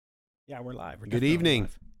Yeah, we're live. We're Good definitely evening.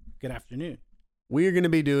 live. Good afternoon. We are going to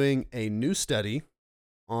be doing a new study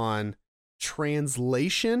on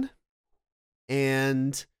translation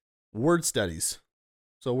and word studies.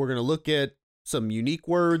 So we're going to look at some unique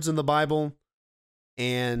words in the Bible,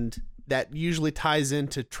 and that usually ties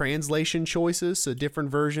into translation choices. So different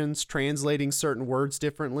versions translating certain words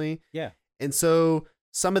differently. Yeah. And so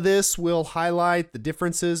some of this will highlight the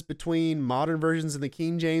differences between modern versions and the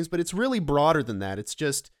King James, but it's really broader than that. It's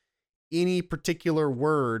just any particular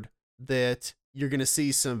word that you're going to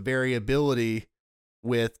see some variability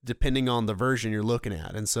with depending on the version you're looking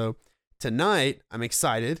at. And so tonight I'm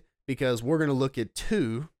excited because we're going to look at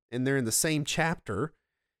two, and they're in the same chapter.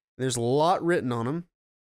 There's a lot written on them,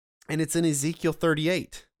 and it's in Ezekiel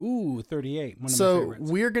 38. Ooh, 38. One of my So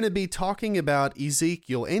favorites. we're going to be talking about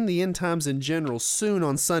Ezekiel and the end times in general soon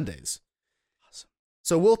on Sundays. Awesome.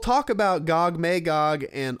 So we'll talk about Gog, Magog,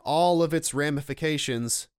 and all of its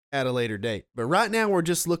ramifications at a later date. But right now we're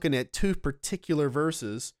just looking at two particular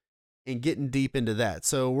verses and getting deep into that.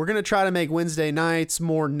 So we're going to try to make Wednesday nights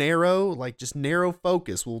more narrow, like just narrow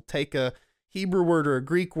focus. We'll take a Hebrew word or a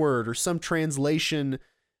Greek word or some translation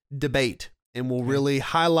debate, and we'll really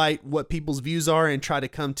highlight what people's views are and try to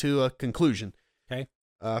come to a conclusion. Okay.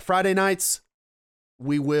 Friday nights,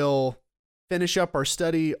 we will finish up our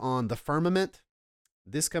study on the firmament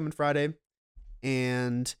this coming Friday.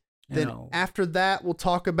 And then after that, we'll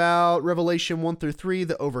talk about Revelation 1 through 3,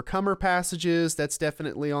 the overcomer passages. That's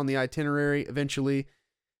definitely on the itinerary eventually.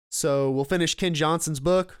 So we'll finish Ken Johnson's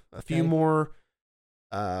book, a few more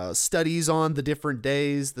studies on the different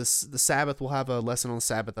days. The Sabbath, we'll have a lesson on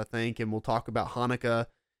Sabbath, I think, and we'll talk about Hanukkah.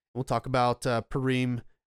 We'll talk about Purim,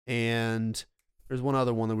 and there's one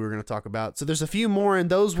other one that we were going to talk about. So there's a few more, and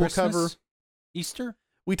those Christmas? we'll cover. Easter?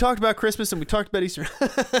 We talked about Christmas and we talked about Easter,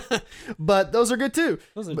 but those are good too.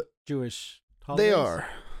 Those are But Jewish holidays? they are.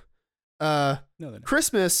 No, they're not.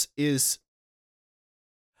 Christmas is,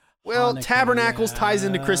 well, Hanukkah, Tabernacles yeah. ties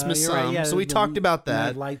into Christmas You're right, some, yeah, so we the talked about night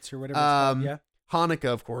that. lights or whatever it's called, yeah?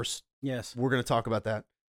 Hanukkah, of course. Yes. We're going to talk about that.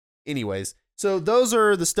 Anyways, so those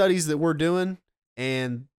are the studies that we're doing,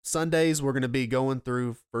 and Sundays we're going to be going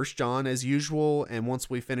through 1 John as usual, and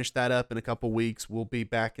once we finish that up in a couple weeks, we'll be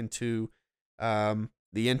back into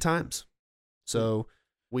the end times. So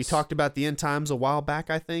we talked about the end times a while back,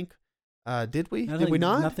 I think. Did we? Did we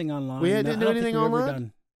not? Nothing online. We didn't do anything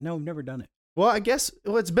online? No, we've never done it. Well, I guess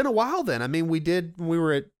it's been a while then. I mean, we did when we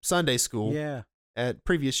were at Sunday school Yeah. at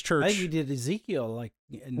previous church. I think we did Ezekiel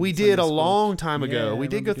We did a long time ago. Yeah, we I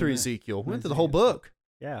did go remember through doing that. Ezekiel. We went through the Wednesday, whole yeah. book.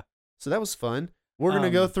 Yeah. So that was fun. We're going to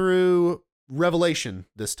go through Revelation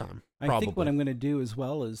this time, probably. I think what I'm going to do as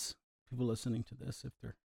well as people listening to this, if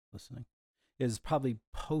they're listening, is probably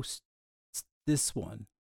post this one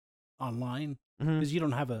online because you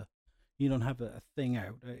don't have a thing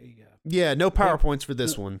out. Yeah, no PowerPoints for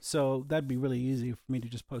this one. So that'd be really easy for me to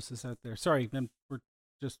just post this out there. Sorry, we're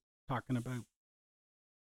just talking about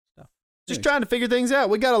stuff. Just trying to figure things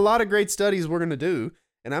out. We got a lot of great studies we're going to do,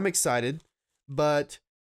 and I'm excited, but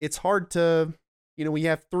it's hard to, we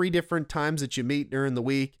have 3 different times that you meet during the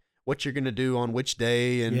week, what you're going to do on which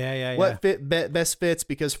day, and what best fits,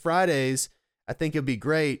 because Fridays, I think it'd be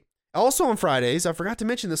great. Also on Fridays, I forgot to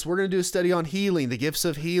mention this, we're going to do a study on healing, the gifts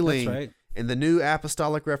of healing, That's right. and the new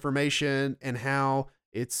apostolic reformation, and how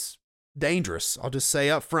it's dangerous. I'll just say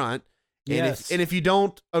up front. Yes. And if you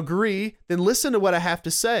don't agree, then listen to what I have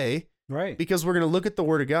to say. Right. Because we're going to look at the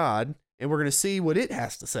Word of God and we're going to see what it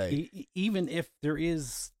has to say. Even if there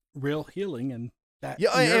is real healing and that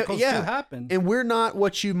Yeah, miracles yeah. do happen. And we're not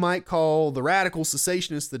what you might call the radical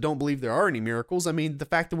cessationists that don't believe there are any miracles. I mean, the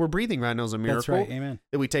fact that we're breathing right now is a miracle. That's right. Amen.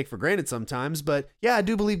 That we take for granted sometimes. But yeah, I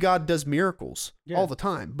do believe God does miracles all the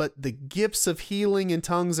time. But the gifts of healing and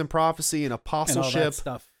tongues and prophecy and apostleship, and all that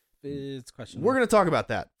stuff, it's questionable. we're going to talk about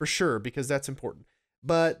that for sure because that's important.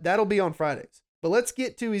 But that'll be on Fridays. But let's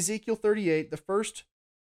get to Ezekiel 38. The first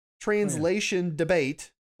translation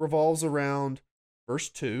debate revolves around verse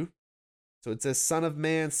 2. So it says, Son of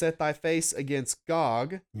man, set thy face against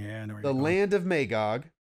Gog, the land of Magog,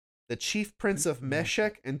 the chief prince of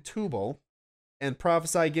Meshech and Tubal, and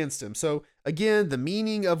prophesy against him. So again, the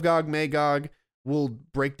meaning of Gog, Magog, we'll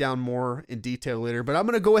break down more in detail later. But I'm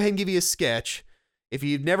going to go ahead and give you a sketch. If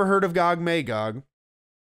you've never heard of Gog, Magog,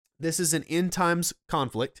 this is an end times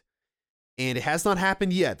conflict, and it has not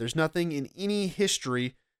happened yet. There's nothing in any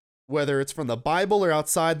history, whether it's from the Bible or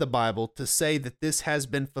outside the Bible, to say that this has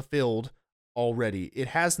been fulfilled already. It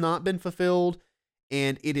has not been fulfilled,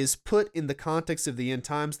 and it is put in the context of the end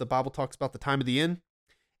times. The Bible talks about the time of the end,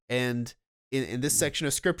 and in this section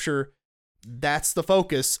of scripture, that's the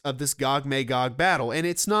focus of this Gog-Magog battle. And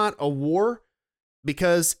it's not a war.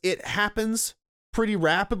 because it happens pretty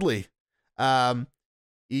rapidly.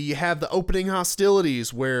 You have the opening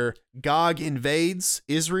hostilities where Gog invades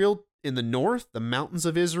Israel in the north, the mountains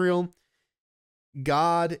of Israel.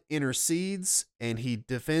 God intercedes and he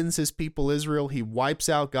defends his people Israel. He wipes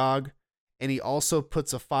out Gog, and he also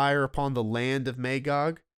puts a fire upon the land of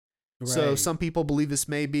Magog. Right. So some people believe this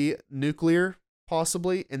may be nuclear,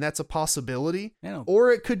 possibly, and that's a possibility.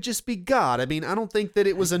 Or it could just be God. I mean, I don't think that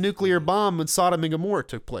it was a nuclear bomb when Sodom and Gomorrah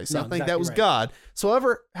took place. No, I think that was right. God.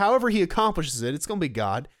 So however he accomplishes it, it's going to be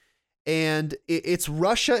God. And it's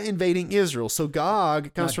Russia invading Israel. So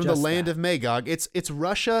Gog comes from the land of Magog. It's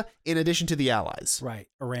Russia in addition to the allies. Right.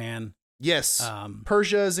 Iran. Yes.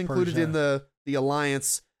 Persia is included in the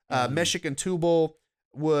alliance. Meshech and Tubal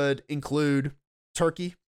would include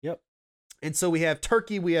Turkey. Yep. And so we have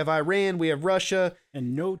Turkey, we have Iran, we have Russia.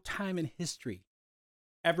 And no time in history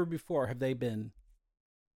ever before have they been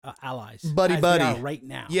allies. Buddy. Right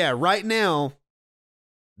now. Yeah, right now.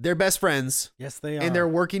 They're best friends. Yes, they are. And they're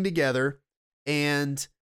working together. And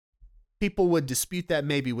people would dispute that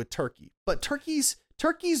maybe with Turkey. But Turkey's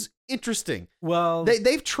interesting. Well,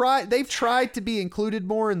 they've tried to be included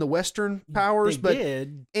more in the Western powers, but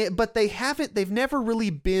they haven't. They've never really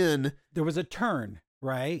been. There was a turn,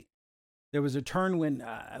 right? There was a turn when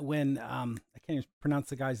I can't even pronounce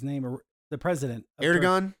the guy's name, or the president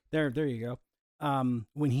Erdogan. There you go.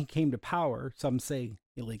 When he came to power, some say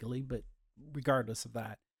illegally, but regardless of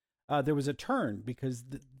that, there was a turn because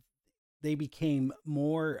they became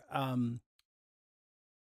more.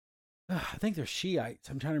 I think they're Shiites.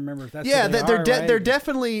 I'm trying to remember if that's they're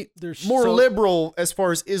definitely more liberal as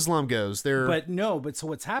far as Islam goes. But so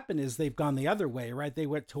what's happened is they've gone the other way, right? They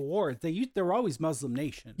went to war. They were always Muslim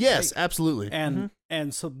nations. Yes, right? absolutely. And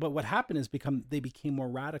so, but what happened is they became more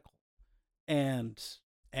radical, and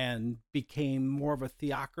became more of a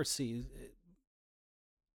theocracy.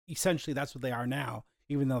 Essentially, that's what they are now,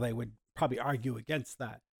 even though they would probably argue against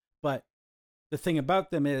that. But the thing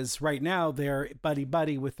about them is right now they're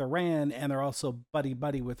buddy-buddy with Iran, and they're also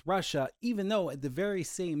buddy-buddy with Russia, even though at the very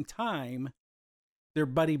same time they're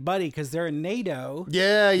buddy-buddy because they're in NATO.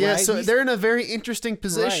 Yeah. Right? So they're in a very interesting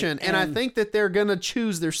position, right. and I think that they're going to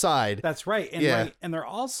choose their side. That's right. And they're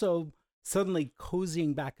also suddenly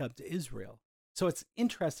cozying back up to Israel. So it's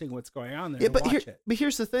interesting what's going on there. Yeah, but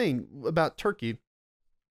here's the thing about Turkey.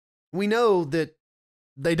 We know that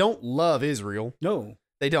they don't love Israel. No.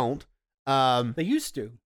 They don't. They used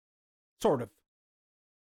to. Sort of.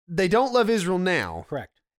 They don't love Israel now.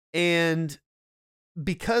 Correct. And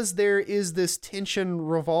because there is this tension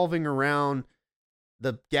revolving around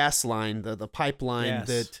the gas line, the pipeline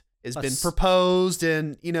that has been proposed,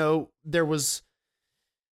 and, there was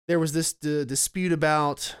this dispute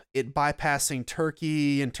about it bypassing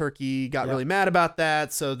Turkey, and Turkey got really mad about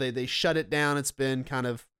that, so they shut it down. It's been kind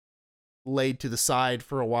of laid to the side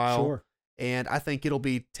for a while. Sure. And I think it'll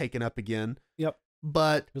be taken up again. Yep.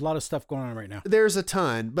 But there's a lot of stuff going on right now. There's a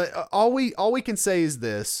ton. But all we can say is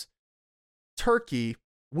this. Turkey,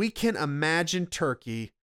 we can imagine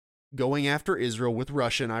Turkey going after Israel with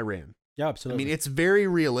Russia and Iran. Yeah, absolutely. I mean, it's a very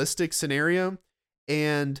realistic scenario,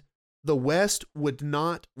 and the West would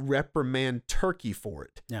not reprimand Turkey for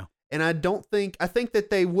it. Yeah. And I think that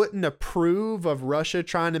they wouldn't approve of Russia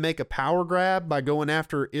trying to make a power grab by going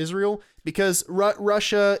after Israel, because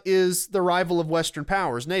Russia is the rival of Western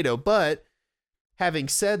powers, NATO. But having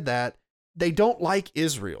said that, they don't like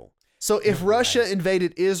Israel. So if Russia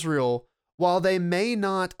invaded Israel, while they may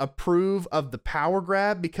not approve of the power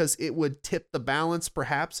grab because it would tip the balance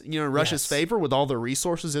perhaps, in Russia's favor with all the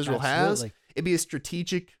resources Israel has, it'd be a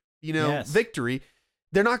strategic, victory.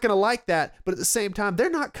 They're not going to like that, but at the same time, they're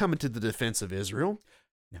not coming to the defense of Israel.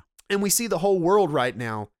 No. And we see the whole world right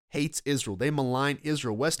now hates Israel. They malign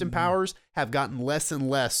Israel. Western powers have gotten less and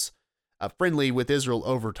less friendly with Israel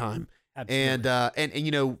over time. Absolutely.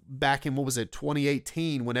 And back in,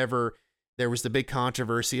 2018, whenever there was the big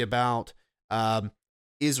controversy about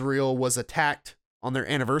Israel was attacked on their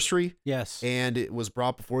anniversary. Yes. And it was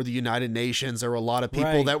brought before the United Nations. There were a lot of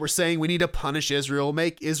people that were saying we need to punish Israel,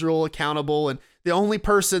 make Israel accountable. And the only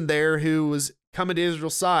person there who was coming to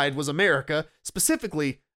Israel's side was America,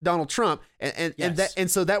 specifically Donald Trump.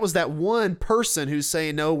 And so that was that one person who's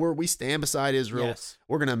saying, no, we stand beside Israel. Yes.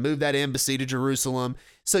 We're going to move that embassy to Jerusalem.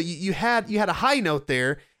 So you had a high note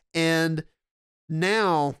there. And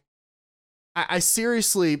now I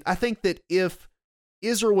seriously think that if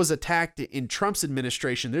Israel was attacked in Trump's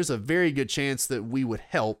administration, there's a very good chance that we would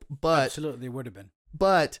help. But absolutely, there would have been.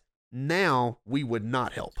 But now we would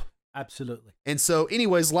not help. Absolutely. And so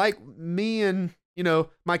anyways, like me and,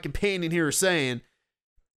 my companion here are saying,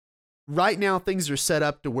 right now things are set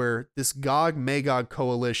up to where this Gog-Magog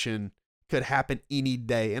coalition could happen any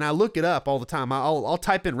day. And I look it up all the time. I'll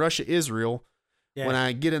type in Russia, Israel when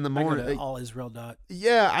I get in the morning. I go to allisrael.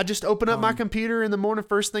 Yeah, I just open up my computer in the morning.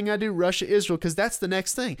 First thing I do, Russia, Israel, because that's the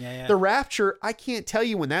next thing. Yeah. The rapture, I can't tell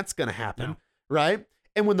you when that's going to happen, right?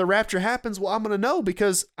 And when the rapture happens, well, I'm going to know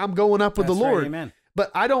because I'm going up with the Lord. Right, amen.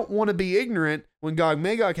 But I don't want to be ignorant when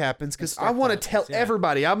Gog-Magog happens because I want to tell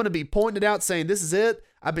everybody. I'm going to be pointing it out saying, this is it.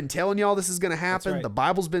 I've been telling y'all this is going to happen. Right. The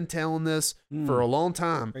Bible's been telling this for a long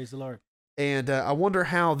time. Praise the Lord. And I wonder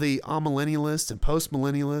how the amillennialists and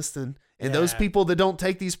post-millennialists and those people that don't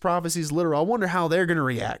take these prophecies literal, I wonder how they're going to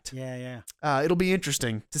react. Yeah. It'll be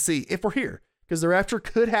interesting to see if we're here because the rapture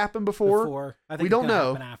could happen before. I think we don't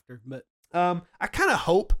know. Happen after, but I kind of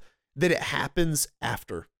hope that it happens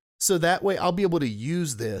after. So that way I'll be able to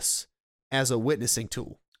use this as a witnessing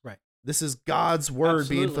tool. Right. This is God's word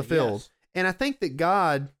being fulfilled. Yes. And I think that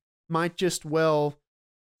God might just,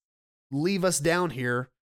 leave us down here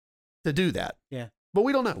to do that. Yeah. But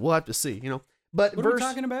we don't know. We'll have to see, But what are we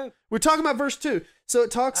talking about? We're talking about verse 2. So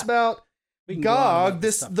it talks about Gog,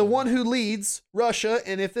 the one who leads Russia.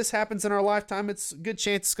 And if this happens in our lifetime, it's a good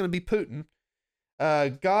chance it's going to be Putin.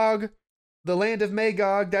 Gog, the land of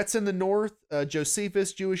Magog, that's in the north.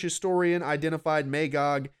 Josephus, Jewish historian, identified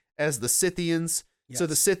Magog as the Scythians. Yes. So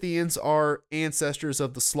the Scythians are ancestors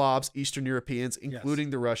of the Slavs, Eastern Europeans, including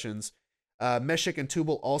the Russians. Meshech and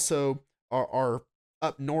Tubal also are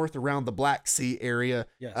up north around the Black Sea area.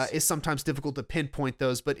 Yes. It's sometimes difficult to pinpoint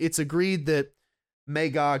those, but it's agreed that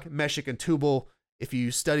Magog, Meshech, and Tubal, if you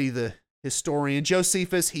study the historian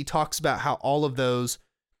Josephus, he talks about how all of those,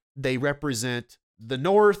 they represent the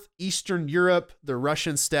north, Eastern Europe, the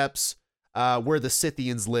Russian steppes, where the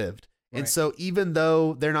Scythians lived. Right. And so even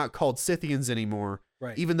though they're not called Scythians anymore,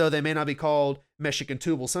 even though they may not be called Meshech and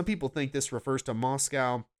Tubal, some people think this refers to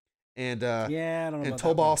Moscow and I don't know and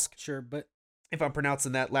Tobolsk. Sure, but if I'm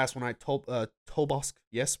pronouncing that last one right, Tobolsk,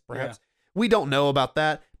 yes, perhaps. Yeah. We don't know about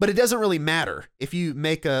that, but it doesn't really matter. If you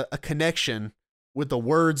make a connection with the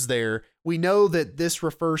words there, we know that this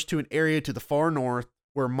refers to an area to the far north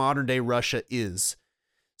where modern day Russia is.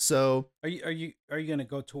 So are you going to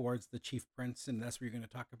go towards the chief prince, and that's where you're going to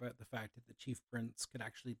talk about the fact that the chief prince could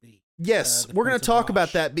actually be? Yes, we're going to talk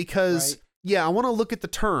about that because I want to look at the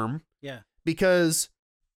term. Yeah, because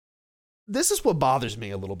this is what bothers me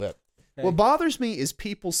a little bit. Okay. What bothers me is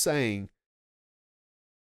people saying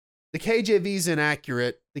the KJV's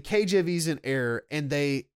inaccurate, the KJV's in error, and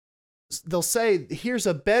they'll say here's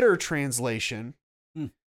a better translation,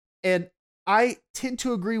 and I tend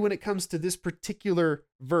to agree when it comes to this particular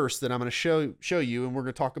verse that I'm going to show you, and we're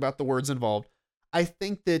going to talk about the words involved. I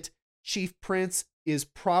think that chief prince is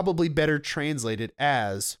probably better translated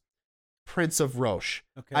as Prince of Rosh.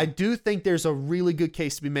 Okay. I do think there's a really good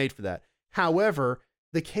case to be made for that. However,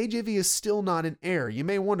 the KJV is still not in error. You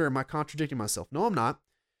may wonder, am I contradicting myself? No, I'm not.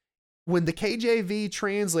 When the KJV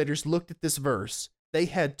translators looked at this verse, they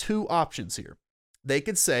had two options here. They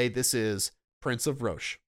could say this is Prince of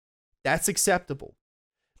Rosh. That's acceptable.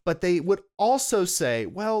 But they would also say,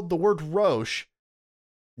 well, the word Rosh,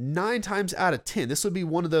 9 times out of 10, this would be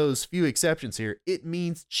one of those few exceptions here, it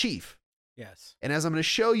means chief. Yes. And as I'm going to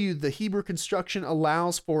show you, the Hebrew construction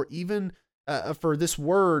allows for even for this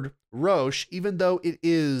word Rosh, even though it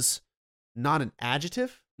is not an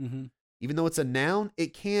adjective, even though it's a noun,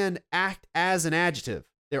 it can act as an adjective.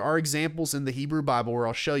 There are examples in the Hebrew Bible where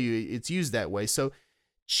I'll show you it's used that way. So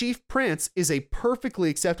chief prince is a perfectly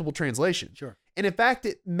acceptable translation. Sure. And in fact,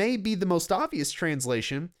 it may be the most obvious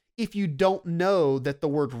translation if you don't know that the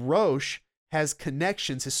word Rosh has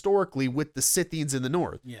connections historically with the Scythians in the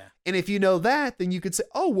north. Yeah. And if you know that, then you could say,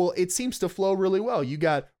 oh, well, it seems to flow really well. You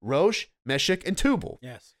got Rosh, Meshech, and Tubal.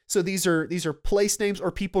 Yes. So these are place names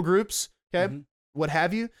or people groups, okay? What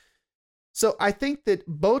have you. So I think that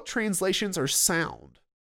both translations are sound.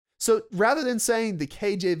 So rather than saying the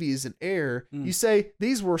KJV is an error, you say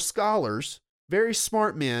these were scholars, very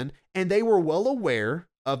smart men, and they were well aware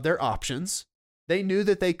of their options. They knew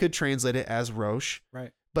that they could translate it as Rosh.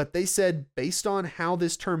 Right. But they said, based on how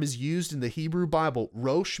this term is used in the Hebrew Bible,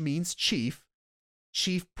 Rosh means chief.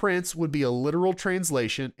 Chief prince would be a literal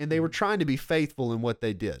translation, and they were trying to be faithful in what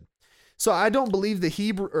they did. So I don't believe the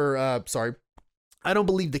I don't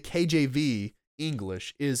believe the KJV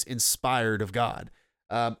English is inspired of God.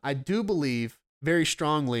 I do believe very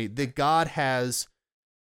strongly that God has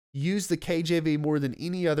used the KJV more than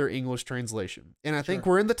any other English translation. And I think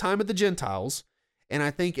we're in the time of the Gentiles. And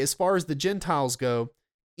I think as far as the Gentiles go,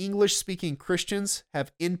 English-speaking Christians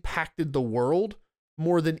have impacted the world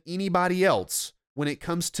more than anybody else when it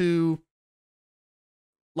comes to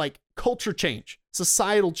like culture change.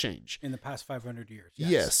 societal change. In the past 500 years.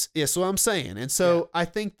 Yes. Yes, what I'm saying. And so I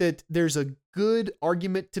think that there's a good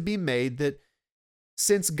argument to be made that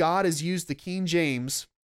since God has used the King James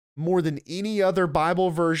more than any other Bible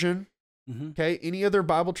version, okay, any other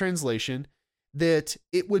Bible translation, that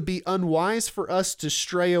it would be unwise for us to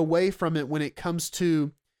stray away from it when it comes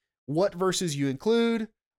to what verses you include,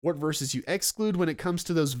 what verses you exclude when it comes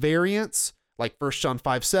to those variants, like 1 John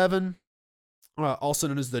 5:7, also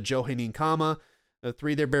known as the Johannine comma, the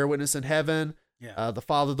three there bear witness in heaven, the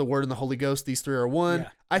Father, the Word, and the Holy Ghost, these three are one.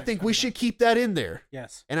 I think we should keep that in there.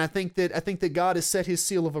 Yes. And I think that God has set his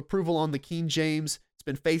seal of approval on the King James. It's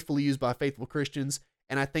been faithfully used by faithful Christians.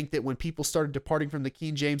 And I think that when people started departing from the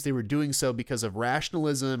King James, they were doing so because of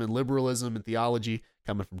rationalism and liberalism and theology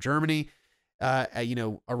coming from Germany,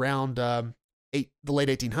 around the late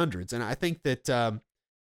 1800s. And I think that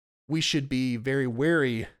we should be very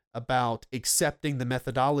wary about accepting the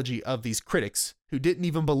methodology of these critics who didn't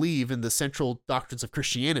even believe in the central doctrines of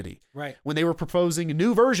Christianity. Right. When they were proposing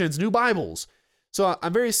new versions, new Bibles. So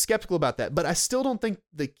I'm very skeptical about that, but I still don't think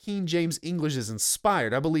the King James English is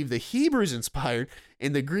inspired. I believe the Hebrew is inspired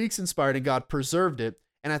and the Greek's inspired, and God preserved it.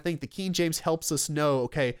 And I think the King James helps us know,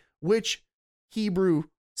 okay, which Hebrew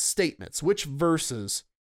statements, which verses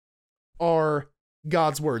are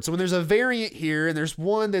God's word. So when there's a variant here and there's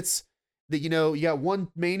one that, you got one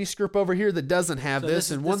manuscript over here that doesn't have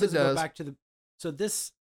this and one that does. So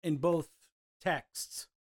this in both texts,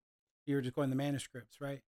 you're just going the manuscripts,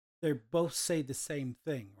 right? They both say the same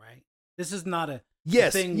thing, right? This is not a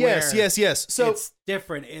thing yes. So it's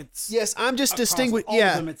different. I'm just distinguishing. All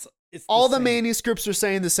of them, it's all the manuscripts are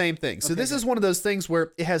saying the same thing. So this is one of those things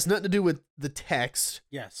where it has nothing to do with the text.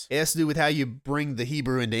 Yes. It has to do with how you bring the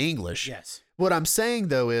Hebrew into English. Yes. What I'm saying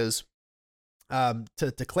though is,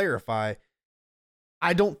 to clarify,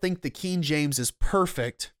 I don't think the King James is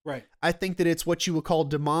perfect. Right. I think that it's what you would call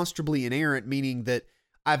demonstrably inerrant, meaning that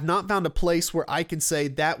I've not found a place where I can say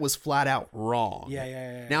that was flat out wrong.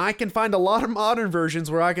 Yeah. Now, I can find a lot of modern versions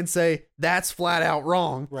where I can say that's flat out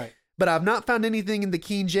wrong. Right. But I've not found anything in the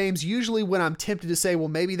King James. Usually when I'm tempted to say, well,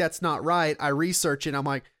 maybe that's not right, I research it and I'm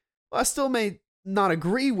like, well, I still may not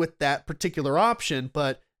agree with that particular option,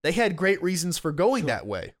 but they had great reasons for going that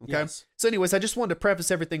way. Okay. Yes. So anyways, I just wanted to preface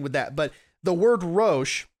everything with that. But the word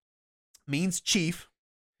Rosh means chief.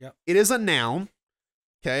 Yep. It is a noun.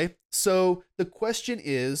 Okay. So the question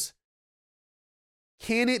is,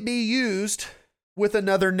 can it be used with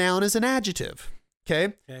another noun as an adjective?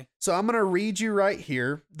 Okay. So I'm going to read you right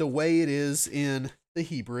here the way it is in the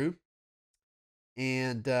Hebrew.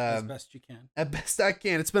 And as best you can. As best I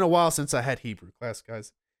can. It's been a while since I had Hebrew class,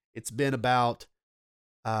 guys. It's been about,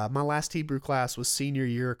 my last Hebrew class was senior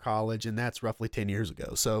year of college, and that's roughly 10 years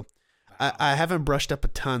ago. So wow. I haven't brushed up a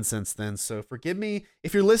ton since then. So forgive me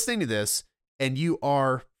if you're listening to this and you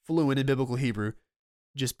are fluent in biblical Hebrew.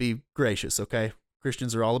 Just be gracious, okay?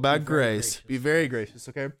 Christians are all about grace. Be very gracious,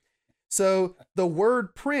 okay? So the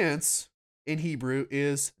word prince in Hebrew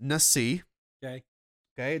is nasi. Okay.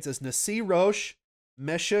 It says nasi rosh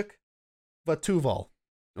meshach vatuval.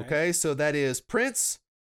 Okay, so that is prince,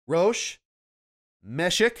 rosh,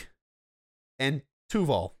 meshach, and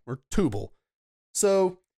tuval or tubal.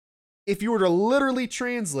 So if you were to literally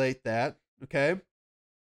translate that, okay,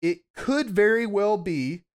 it could very well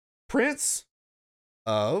be prince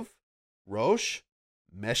of rosh,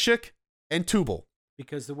 meshach, and tubal.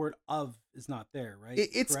 Because the word of is not there, right?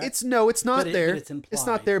 It's not there. It's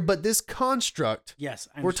not there, but this construct. Yes,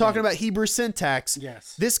 we're talking about Hebrew syntax.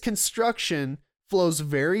 Yes. This construction flows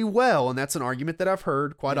very well, and that's an argument that I've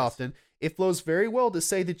heard quite often. It flows very well to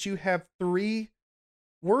say that you have three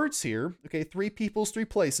words here, okay, three peoples, three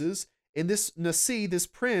places, and this nasi, this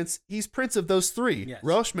prince, he's prince of those three, yes.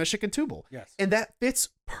 Rosh, Meshach, and Tubal. Yes. And that fits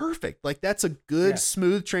perfect. Like, that's a good,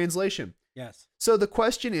 smooth translation. Yes. So the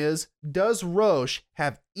question is, does Rosh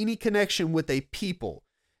have any connection with a people?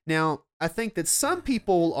 Now, I think that some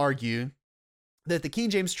people will argue that the King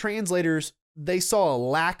James translators, they saw a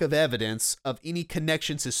lack of evidence of any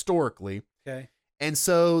connections historically. Okay. And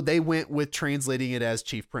so they went with translating it as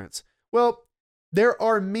chief prince. Well, there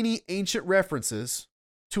are many ancient references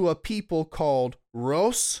to a people called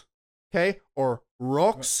Ros, okay, or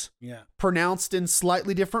Rox, pronounced in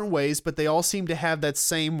slightly different ways, but they all seem to have that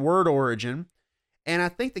same word origin. And I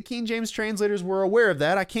think the King James translators were aware of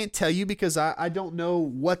that. I can't tell you because I don't know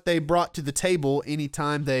what they brought to the table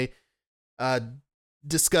anytime they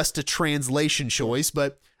discussed a translation choice,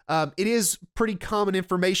 but it is pretty common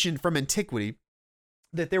information from antiquity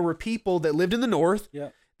that there were people that lived in the north. Yeah.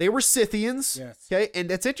 They were Scythians. Yes. Okay. And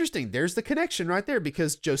that's interesting. There's the connection right there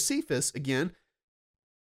because Josephus, again,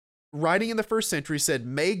 writing in the 1st century, said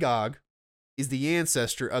Magog is the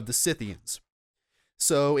ancestor of the Scythians.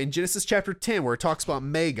 So in Genesis chapter 10, where it talks about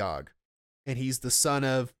Magog, and he's the son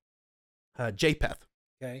of Japheth.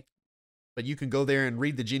 Okay. But you can go there and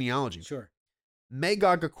read the genealogy. Sure.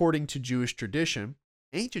 Magog, according to Jewish tradition,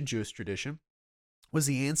 ancient Jewish tradition, was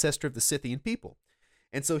the ancestor of the Scythian people.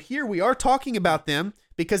 And so here we are talking about them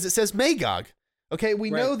because it says Magog. Okay, we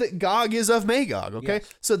know that Gog is of Magog. Okay,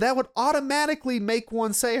 yes. So that would automatically make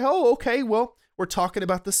one say, oh, okay, well, we're talking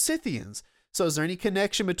about the Scythians. So is there any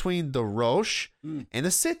connection between the Rosh and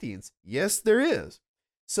the Scythians? Yes, there is.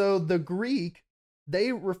 So the Greek,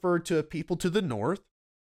 they referred to a people to the north,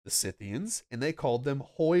 the Scythians, and they called them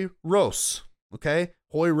Hoiros. Okay,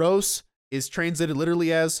 Hoiros is translated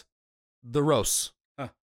literally as the Ros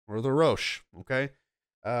or the Rosh. Okay,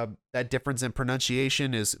 that difference in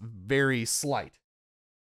pronunciation is very slight.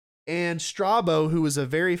 And Strabo, who was a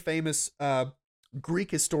very famous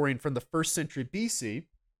Greek historian from the 1st century BC,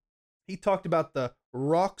 he talked about the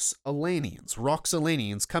Roxolanians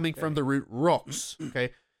coming from the root rox.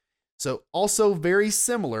 Okay, so also very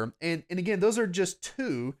similar. And again, those are just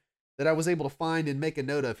two that I was able to find and make a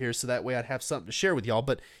note of here, so that way I'd have something to share with y'all.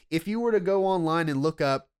 But if you were to go online and look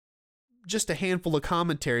up just a handful of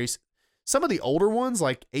commentaries, some of the older ones,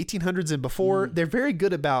 like 1800s and before, they're very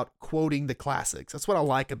good about quoting the classics. That's what I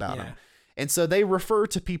like about them. And so they refer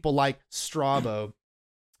to people like Strabo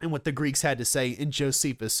and what the Greeks had to say, and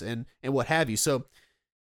Josephus and what have you. So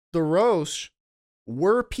the Rosh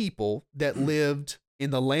were people that lived in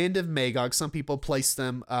the land of Magog. Some people place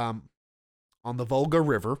them on the Volga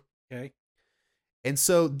River. Okay. And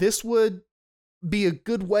so this would be a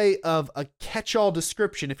good way of a catch-all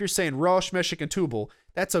description. If you're saying Rosh, Meshech, and Tubal,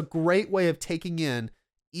 that's a great way of taking in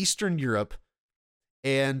Eastern Europe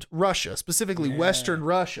and Russia, specifically Western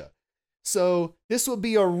Russia. So this would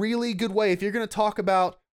be a really good way, if you're going to talk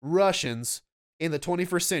about Russians in the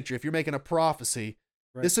 21st century, if you're making a prophecy,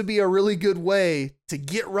 this would be a really good way to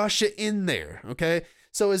get Russia in there, okay?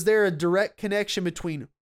 So is there a direct connection between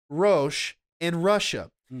Rosh and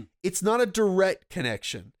Russia? It's not a direct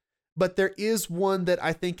connection, but there is one that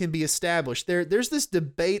I think can be established. There's this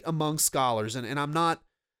debate among scholars, and I'm not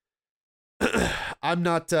I'm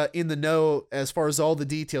not in the know as far as all the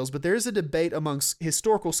details, but there is a debate amongst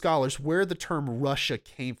historical scholars where the term Russia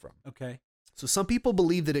came from. Okay. So some people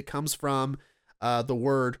believe that it comes from the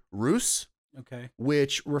word Rus,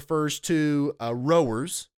 which refers to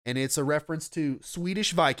rowers, and it's a reference to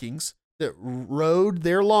Swedish Vikings that rowed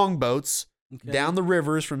their longboats down the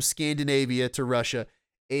rivers from Scandinavia to Russia.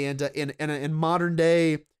 And in modern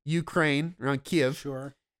day Ukraine, around Kiev,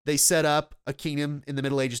 they set up a kingdom in the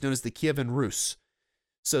Middle Ages known as the Kievan Rus.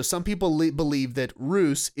 So some people believe that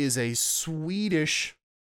Rus is a Swedish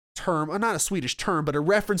term, or not a Swedish term, but a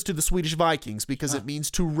reference to the Swedish Vikings, because it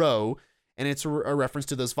means to row, and it's a reference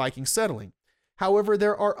to those Vikings settling. However,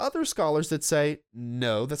 there are other scholars that say,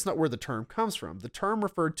 no, that's not where the term comes from. The term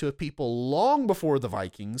referred to a people long before the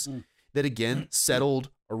Vikings that, again, settled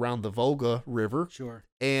around the Volga River.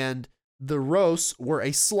 And the Rus were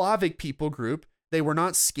a Slavic people group. They were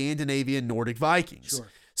not Scandinavian Nordic Vikings.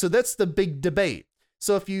 So that's the big debate.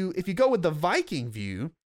 So if you go with the Viking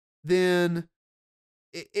view, then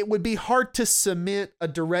it would be hard to cement a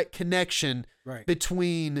direct connection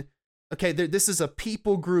between, okay, this is a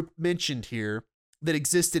people group mentioned here that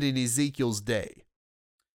existed in Ezekiel's day.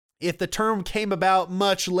 If the term came about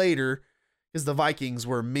much later, because the Vikings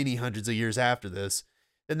were many hundreds of years after this,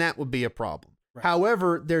 then that would be a problem.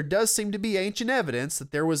 However, there does seem to be ancient evidence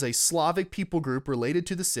that there was a Slavic people group related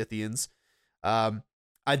to the Scythians,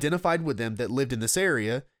 identified with them, that lived in this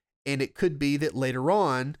area, and it could be that later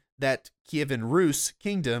on, that Kievan Rus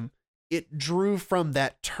kingdom, it drew from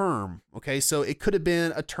that term. Okay, so it could have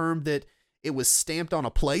been a term that it was stamped on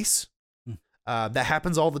a place. That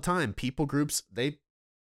happens all the time. People groups, they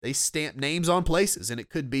stamp names on places, and it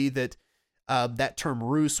could be that that term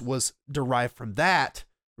Rus was derived from that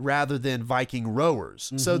rather than Viking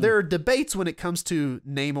rowers. So there are debates when it comes to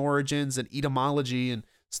name origins and etymology and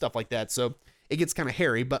stuff like that. So it gets kind of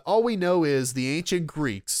hairy, but all we know is the ancient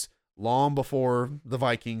Greeks, long before the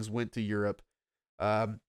Vikings went to Europe,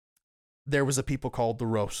 there was a people called the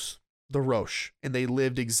Rosh, and they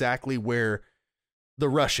lived exactly where the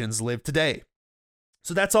Russians live today.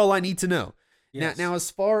 So that's all I need to know. Now, as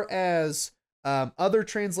far as other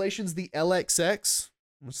translations, the LXX,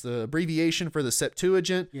 what's the abbreviation for the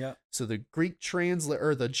Septuagint? So the Greek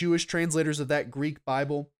or the Jewish translators of that Greek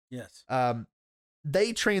Bible.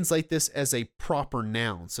 They translate this as a proper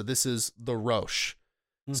noun. So this is the Rosh.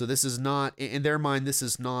 So this is not, in their mind, this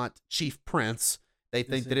is not chief prince. They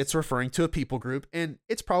think that it's referring to a people group, and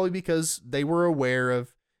it's probably because they were aware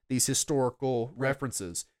of these historical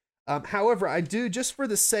references. However, I do, just for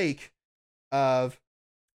the sake of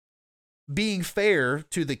being fair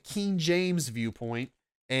to the King James viewpoint,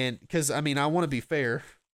 and because, I mean, I want to be fair,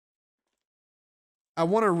 I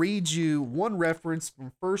want to read you one reference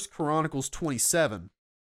from 1 Chronicles 27.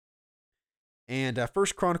 And 1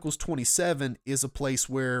 Chronicles 27 is a place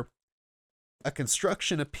where a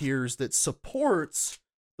construction appears that supports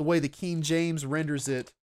the way the King James renders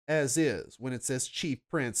it as is when it says chief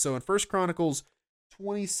prince. So in 1 Chronicles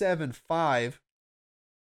 27:5,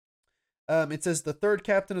 it says, the third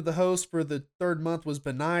captain of the host for the third month was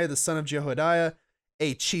Benaiah, the son of Jehoiada,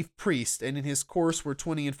 a chief priest, and in his course were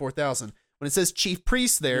 20 and 4,000. When it says chief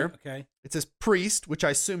priest there, it says priest, which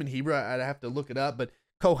I assume in Hebrew, I'd have to look it up, but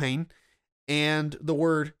Kohen, and the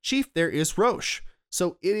word chief there is rosh.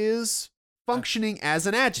 So it is functioning as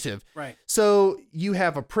an adjective. Right. So you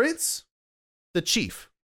have a prince, the chief.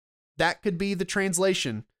 That could be the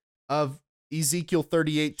translation of Ezekiel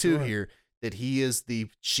 38:2 here, that he is the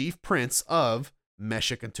chief prince of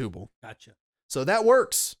Meshech and Tubal. Gotcha. So that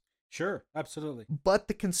works. Sure, absolutely. But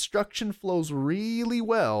the construction flows really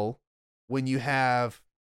well when you have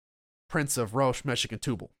prince of Rosh, Meshech, and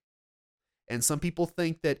Tubal. And some people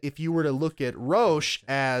think that if you were to look at Rosh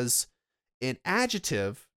as an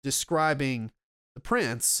adjective describing the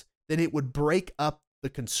prince, then it would break up the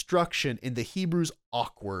construction in the Hebrew's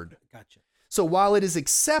awkward. Gotcha. So while it is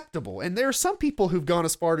acceptable, and there are some people who've gone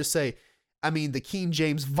as far to say, I mean, the King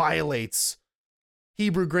James violates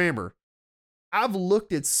Hebrew grammar. I've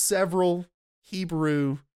looked at several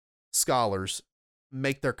Hebrew scholars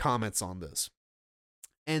make their comments on this,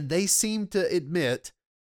 and they seem to admit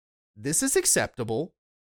this is acceptable,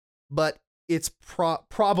 but it's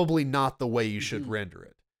probably not the way you should render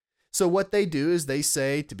it. So what they do is they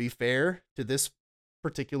say, to be fair to this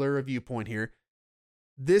particular viewpoint here,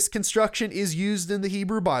 this construction is used in the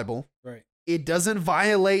Hebrew Bible. Right. It doesn't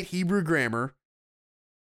violate Hebrew grammar,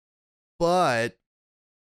 but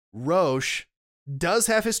Rosh does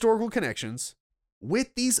have historical connections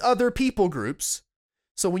with these other people groups.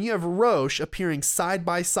 So when you have Rosh appearing side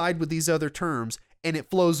by side with these other terms, and it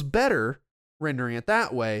flows better rendering it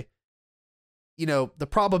that way, you know, the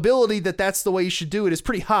probability that that's the way you should do it is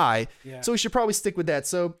pretty high. Yeah. So we should probably stick with that.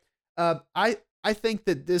 So I think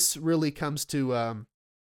that this really comes to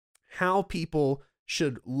how people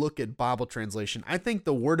should look at Bible translation. I think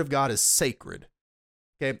the Word of God is sacred.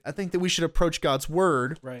 Okay, I think that we should approach God's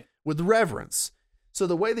Word with reverence. So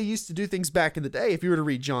the way they used to do things back in the day, if you were to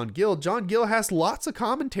read John Gill has lots of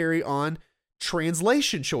commentary on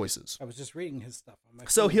translation choices. I was just reading his stuff.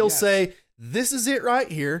 So he'll say, this is it right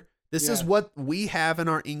here. This is what we have in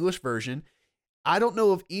our English version. I don't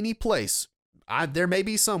know of any place, there may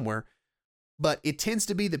be somewhere, but it tends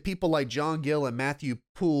to be that people like John Gill and Matthew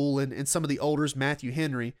Poole and some of the olders, Matthew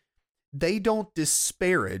Henry, they don't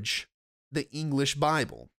disparage the English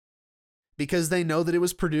Bible because they know that it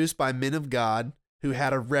was produced by men of God who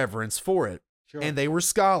had a reverence for it. Sure. And they were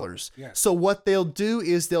scholars. Yes. So what they'll do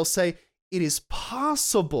is they'll say, it is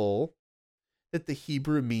possible that the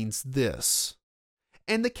Hebrew means this.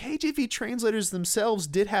 And the KJV translators themselves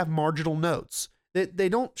did have marginal notes. They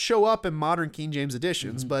don't show up in modern King James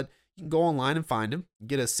editions, but you can go online and find them,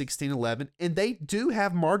 get a 1611, and they do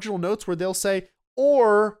have marginal notes where they'll say,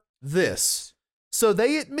 or this. So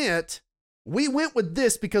they admit, we went with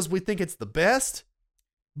this because we think it's the best,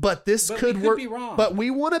 but this could work. Be wrong. But we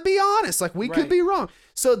want to be honest, like we could be wrong.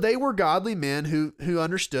 So they were godly men who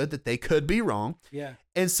understood that they could be wrong. Yeah.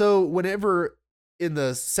 And so whenever in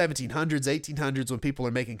the 1700s, 1800s, when people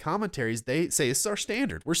are making commentaries, they say, it's our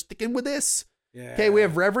standard. We're sticking with this. Yeah. Okay, we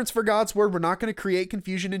have reverence for God's word. We're not going to create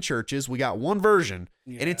confusion in churches. We got one version,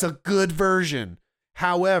 and it's a good version.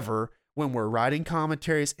 However, when we're writing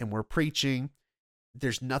commentaries and we're preaching,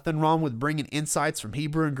 there's nothing wrong with bringing insights from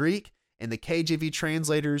Hebrew and Greek, and the KJV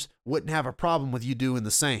translators wouldn't have a problem with you doing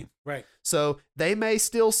the same. Right. So they may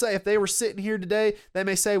still say, if they were sitting here today, they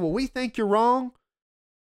may say, well, we think you're wrong,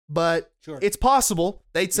 but it's possible.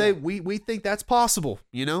 They'd say, we think that's possible,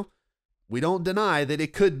 you know? We don't deny that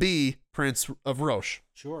it could be Prince of Rosh.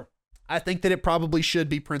 Sure. I think that it probably should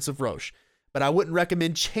be Prince of Rosh, but I wouldn't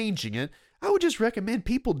recommend changing it. I would just recommend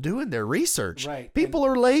people doing their research. Right. People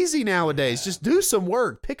are lazy nowadays. Just do some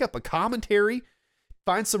work. Pick up a commentary.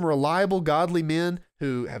 Find some reliable, godly men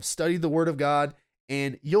who have studied the Word of God,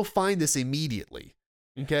 and you'll find this immediately.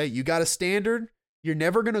 Okay? You got a standard. You're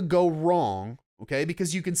never going to go wrong, okay?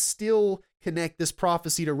 Because you can still connect this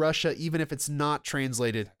prophecy to Russia, even if it's not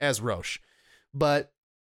translated as Rosh. But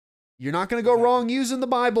you're not going to go wrong using the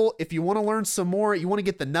Bible. If you want to learn some more, you want to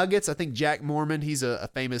get the nuggets. I think Jack Mormon, he's a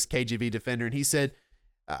famous KJV defender, and he said,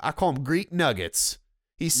 I call them Greek nuggets.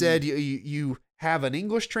 He said, you have an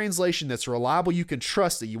English translation that's reliable. You can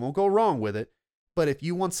trust it. You won't go wrong with it. But if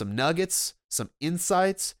you want some nuggets, some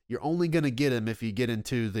insights, you're only going to get them if you get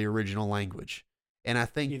into the original language. And I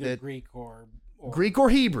think either that Greek or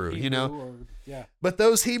Hebrew, you know. Yeah. But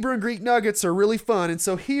those Hebrew and Greek nuggets are really fun. And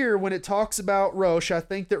so here, when it talks about Rosh, I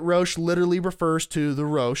think that Rosh literally refers to the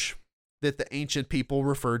Rosh that the ancient people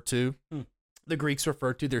referred to. The Greeks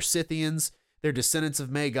referred to. They're Scythians. They're descendants of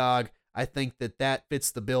Magog. I think that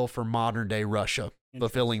fits the bill for modern day Russia,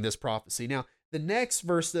 fulfilling this prophecy. Now, the next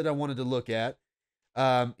verse that I wanted to look at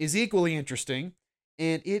is equally interesting,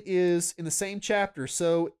 and it is in the same chapter.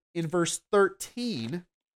 So in verse 13,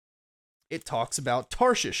 it talks about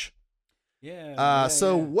Tarshish.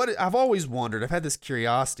 What I've always wondered, I've had this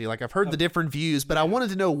curiosity, like I've heard the different views, but I wanted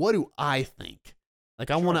to know, what do I think?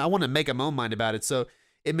 Like I want to make up my own mind about it. So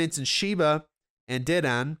it mentions Sheba and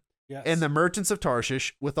Dedan, and the merchants of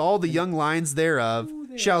Tarshish, with all the young lions thereof,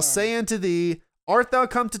 shall say unto thee, art thou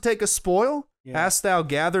come to take a spoil? Hast thou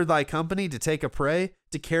gathered thy company to take a prey,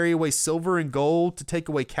 to carry away silver and gold, to take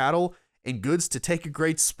away cattle and goods, to take a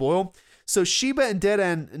great spoil? So Sheba and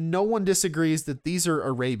Dedan, no one disagrees that these are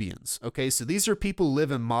Arabians. Okay, so these are people who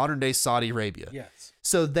live in modern day Saudi Arabia. Yes.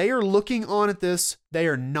 So they are looking on at this. They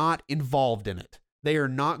are not involved in it. They are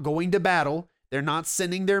not going to battle. They're not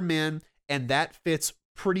sending their men, and that fits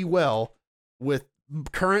pretty well with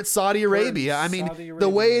current Saudi Arabia. I mean, the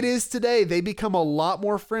way it is today, they become a lot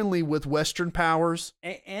more friendly with Western powers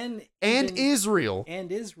and Israel.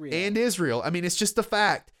 And Israel. I mean, it's just a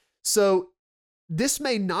fact. So this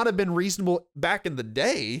may not have been reasonable back in the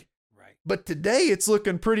day, right? But today it's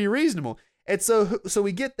looking pretty reasonable. And so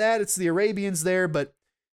we get that. It's the Arabians there, but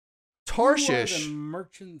Tarshish.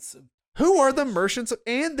 Who are the merchants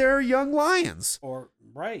and their young lions?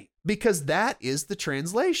 Right. Because that is the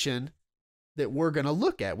translation that we're going to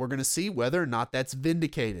look at. We're going to see whether or not that's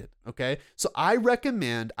vindicated. Okay. So I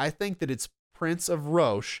think that it's Prince of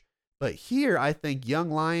Rosh, but here I think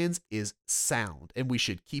young lions is sound, and we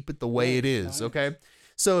should keep it the way it is. Nice. Okay.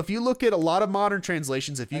 So if you look at a lot of modern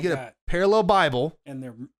translations, if you get a parallel Bible and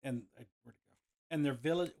their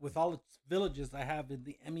village with all its villages, I have in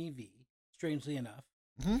the MEV, strangely enough.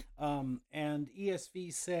 Mm-hmm. And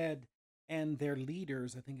ESV said, and their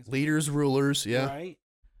leaders, I think it's leaders, rulers. Yeah. Right.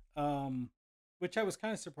 Which I was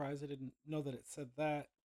kind of surprised. I didn't know that it said that.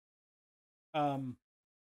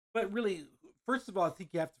 But really, first of all, I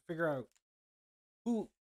think you have to figure out who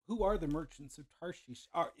are the merchants of Tarshish.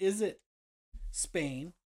 Is it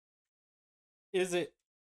Spain? Is it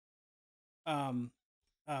some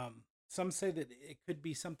say that it could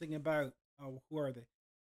be something about who are they?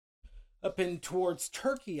 Up in towards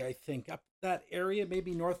Turkey, I think, up that area,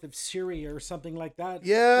 maybe north of Syria or something like that.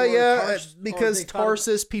 Yeah, because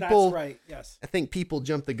Tarsus people. That's right. Yes, I think people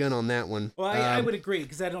jumped the gun on that one. Well, I would agree,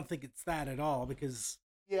 because I don't think it's that at all. Because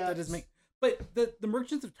that doesn't make. But the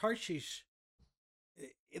merchants of Tarshish,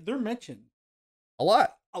 they're mentioned a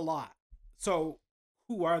lot. So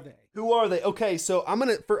who are they? Okay, so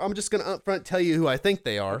I'm just gonna upfront tell you who I think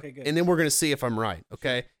they are, and then we're gonna see if I'm right.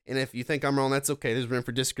 Okay, and if you think I'm wrong, that's okay. There's room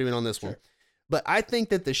for disagreement on this one. But I think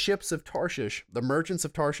that the ships of Tarshish, the merchants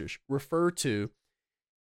of Tarshish, refer to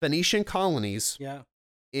Phoenician colonies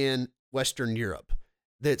in Western Europe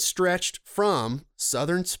that stretched from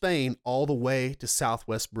southern Spain all the way to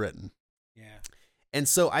southwest Britain. Yeah. And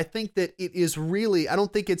so I think that it is really, I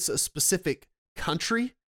don't think it's a specific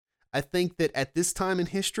country. I think that at this time in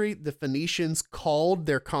history, the Phoenicians called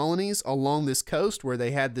their colonies along this coast where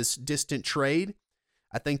they had this distant trade.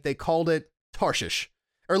 I think they called it Tarshish,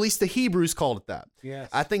 or at least the Hebrews called it that. Yes.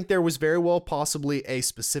 I think there was very well possibly a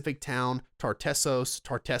specific town, Tartessus.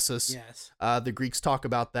 Yes. The Greeks talk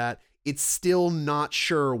about that. It's still not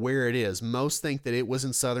sure where it is. Most think that it was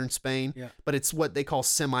in southern Spain, but it's what they call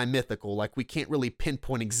semi-mythical. Like, we can't really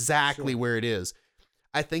pinpoint exactly where it is.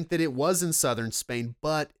 I think that it was in southern Spain,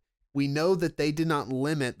 but we know that they did not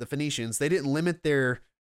limit, the Phoenicians, they didn't limit their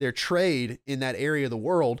trade in that area of the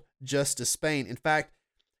world just to Spain. In fact,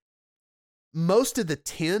 most of the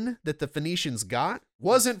tin that the Phoenicians got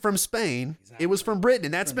wasn't from Spain. Exactly. It was from Britain,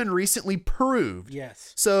 and that's been recently proved.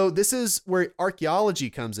 Yes. So this is where archaeology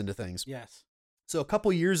comes into things. Yes. So a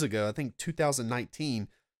couple years ago, I think 2019,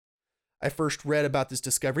 I first read about this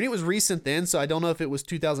discovery. It was recent then, so I don't know if it was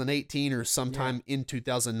 2018 or sometime in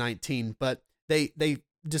 2019, but they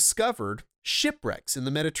discovered shipwrecks in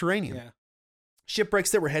the Mediterranean. Yeah.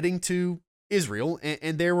 Shipwrecks that were heading to Israel,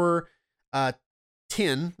 and there were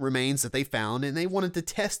tin remains that they found, and they wanted to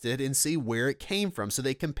test it and see where it came from. So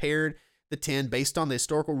they compared the tin based on the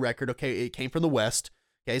historical record. Okay, it came from the West.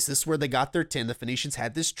 Okay, so this is where they got their tin. The Phoenicians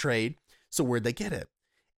had this trade. So where'd they get it?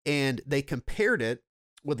 And they compared it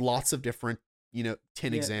with lots of different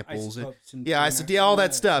 10 examples. Isotopes and all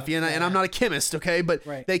that stuff. And I'm not a chemist, okay? But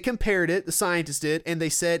right. they compared it, the scientists did, and they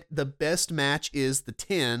said the best match is the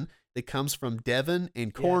 10 that comes from Devon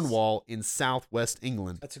and Cornwall in southwest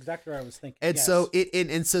England. That's exactly what I was thinking. And so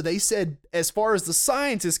so they said, as far as the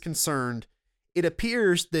science is concerned, it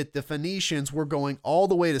appears that the Phoenicians were going all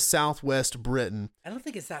the way to southwest Britain. I don't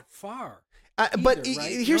think it's that far. But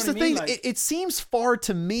here's the thing. It seems far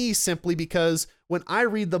to me simply because when I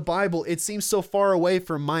read the Bible, it seems so far away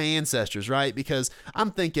from my ancestors, right? Because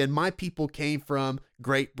I'm thinking my people came from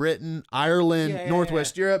Great Britain, Ireland,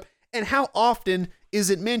 Northwest Europe. And how often is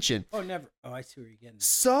it mentioned? Oh, never. Oh, I see where you're getting.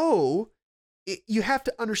 So you have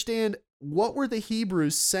to understand, what were the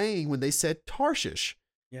Hebrews saying when they said Tarshish?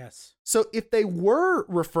 Yes. So if they were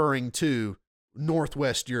referring to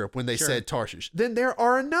Northwest Europe when they said Tarshish, then there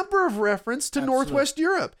are a number of references to Northwest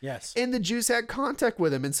Europe. Yes. And the Jews had contact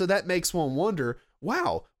with them. And so that makes one wonder,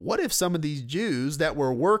 wow, what if some of these Jews that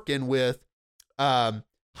were working with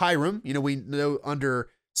Hiram, we know under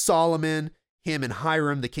Solomon, him and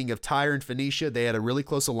Hiram, the king of Tyre and Phoenicia, they had a really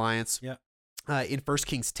close alliance. Yeah. In 1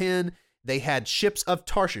 Kings 10, they had ships of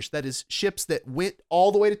Tarshish. That is, ships that went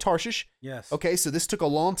all the way to Tarshish. Yes. Okay, so this took a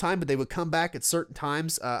long time, but they would come back at certain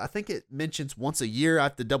times. I think it mentions once a year. I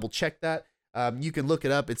have to double check that. You can look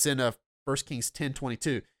it up. It's in 1 Kings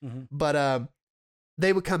 10:22. Mm-hmm. But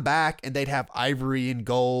they would come back and they'd have ivory and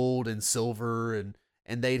gold and silver and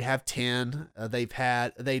they'd have tin. They'd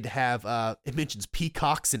have it mentions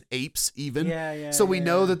peacocks and apes even. Yeah. So we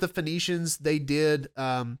know that the Phoenicians, they did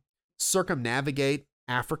circumnavigate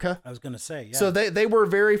Africa. I was going to say, yeah. So they were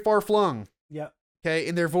very far flung. Yeah. Okay.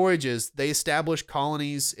 In their voyages, they established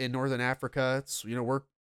colonies in Northern Africa. It's, where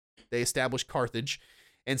they established Carthage.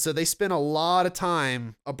 And so they spent a lot of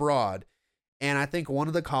time abroad. And I think one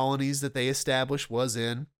of the colonies that they established was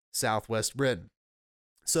in southwest Britain.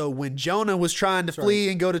 So when Jonah was trying to flee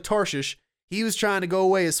and go to Tarshish, he was trying to go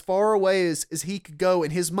away as far away as he could go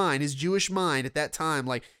in his mind, his Jewish mind at that time.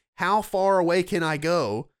 Like, how far away can I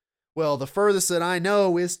go? Well, the furthest that I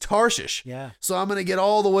know is Tarshish. Yeah. So I'm going to get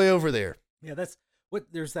all the way over there. Yeah,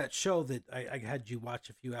 there's that show that I had you watch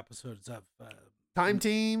a few episodes of. Time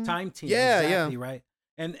Team. Yeah, exactly, right.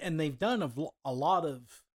 And they've done a lot of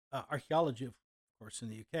archaeology, of course, in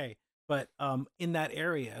the UK, but in that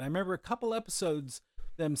area. And I remember a couple episodes,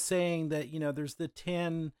 them saying that, there's the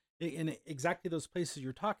 10 in exactly those places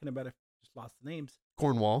you're talking about. I just lost the names.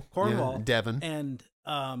 Cornwall, Devon. And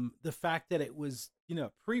the fact that it was,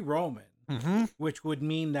 pre-Roman, mm-hmm. which would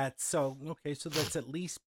mean that, so that's at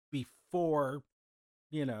least before,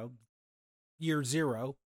 year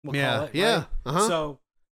zero. We'll call it, yeah. Right? Uh-huh. So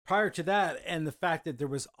prior to that, and the fact that there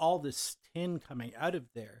was all this tin coming out of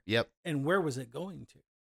there. Yep. And where was it going to?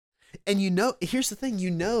 And here's the thing,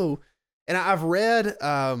 and I've read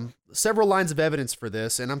several lines of evidence for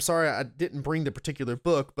this, and I'm sorry I didn't bring the particular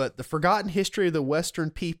book, but The Forgotten History of the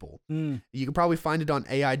Western People. You can probably find it on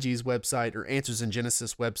AIG's website or Answers in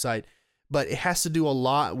Genesis website, but it has to do a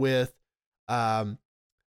lot with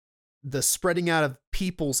the spreading out of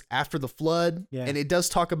peoples after the flood. Yeah. And it does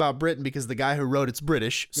talk about Britain because the guy who wrote it's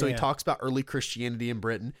British, so he talks about early Christianity in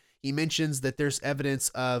Britain. He mentions that there's evidence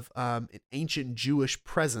of an ancient Jewish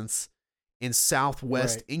presence in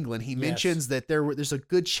southwest England. He mentions that there's a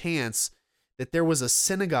good chance that there was a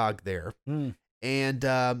synagogue there. And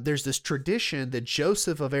there's this tradition that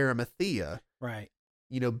Joseph of Arimathea,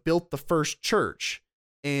 built the first church.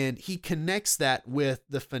 And he connects that with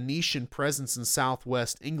the Phoenician presence in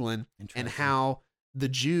southwest England and how the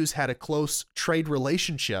Jews had a close trade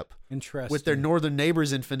relationship with their northern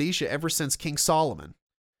neighbors in Phoenicia ever since King Solomon.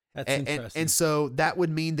 That's interesting. And so that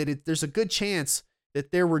would mean that there's a good chance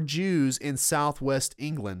that there were Jews in southwest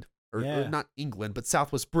England, or not England, but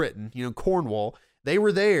southwest Britain, Cornwall. They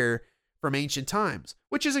were there from ancient times,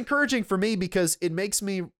 which is encouraging for me because it makes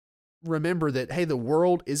me remember that, hey, the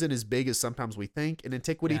world isn't as big as sometimes we think. In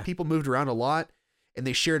antiquity, people moved around a lot and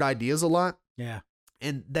they shared ideas a lot. Yeah.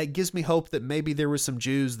 And that gives me hope that maybe there were some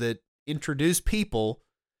Jews that introduced people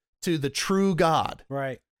to the true God.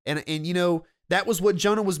 Right. And that was what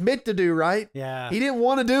Jonah was meant to do, right? Yeah. He didn't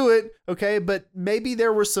want to do it, okay? But maybe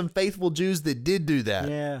there were some faithful Jews that did do that.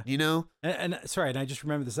 Yeah. And and I just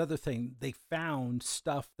remember this other thing. They found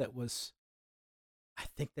stuff that was, I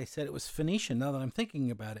think they said it was Phoenician, now that I'm thinking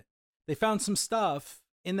about it. They found some stuff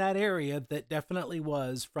in that area that definitely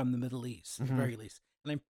was from the Middle East, at the very least.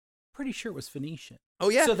 And I'm pretty sure it was Phoenician. Oh,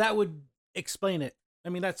 yeah. So that would explain it. I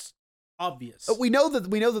mean, that's obvious. We know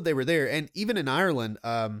that they were there. And even in Ireland,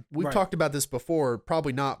 we've talked about this before,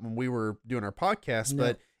 probably not when we were doing our podcast,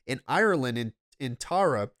 but in Ireland, in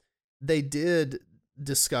Tara, they did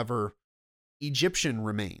discover Egyptian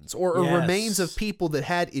remains or Yes. remains of people that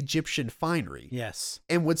had Egyptian finery. Yes.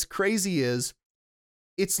 And what's crazy is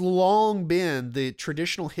it's long been the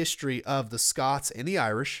traditional history of the Scots and the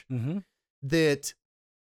Irish Mm-hmm. that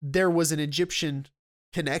there was an Egyptian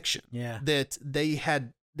connection. Yeah. That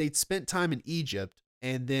they'd spent time in Egypt,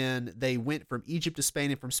 and then they went from Egypt to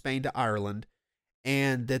Spain and from Spain to Ireland,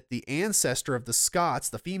 and that the ancestor of the Scots,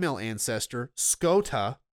 the female ancestor,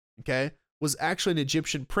 Scota, okay, was actually an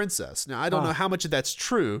Egyptian princess. Now, I don't know how much of that's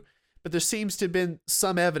true, but there seems to have been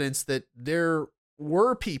some evidence that there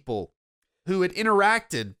were people who had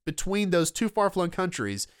interacted between those two far-flung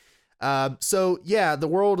countries. So, yeah, the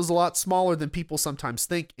world is a lot smaller than people sometimes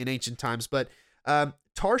think in ancient times. But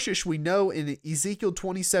Tarshish, we know in Ezekiel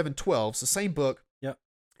 27:12, it's the same book. Yep.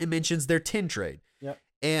 It mentions their tin trade. Yep.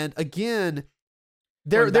 And again,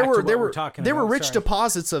 there Going back to were what there we're were talking there were about, rich sorry.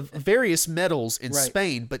 deposits of various metals in Right.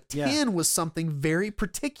 Spain, but tin was something very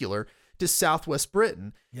particular to Southwest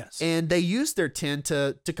Britain. Yes. And they used their tin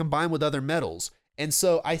to combine with other metals. And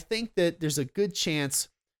so I think that there's a good chance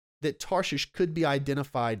that Tarshish could be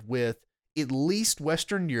identified with at least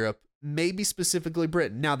Western Europe, maybe specifically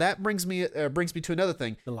Britain. Now that brings me to another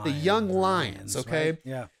thing: the young lions. Okay, right?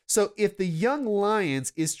 Yeah. So if the young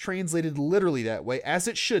lions is translated literally that way, as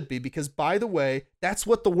it should be, because by the way, that's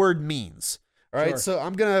what the word means. All right, Sure. so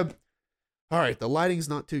I'm gonna. All right, the lighting's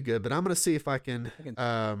not too good, but I'm gonna see if I can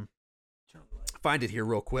find it here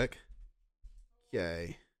real quick.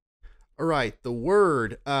 Okay. All right, the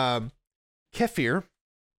word kefir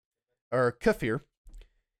or kafir.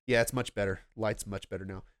 Yeah, it's much better. Light's much better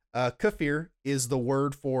now. Kafir is the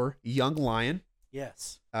word for young lion.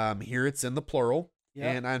 Yes. Here it's in the plural.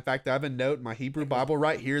 Yep. And in fact, I have a note in my Hebrew Bible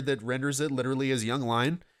right here that renders it literally as young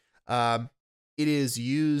lion. It is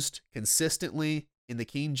used consistently in the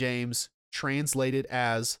King James, translated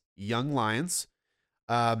as young lions.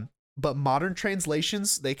 But modern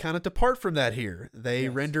translations, they kind of depart from that here. They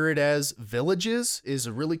render it as villages is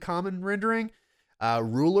a really common rendering.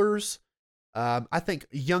 Rulers. I think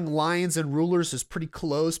young lions and rulers is pretty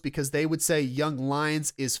close because they would say young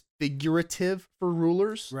lions is figurative for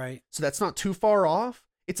rulers. Right. So that's not too far off.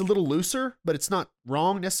 It's a little looser, but it's not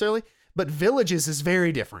wrong necessarily. But villages is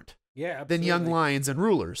very different than young lions and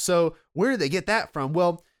rulers. So where do they get that from?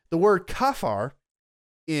 Well, the word kafar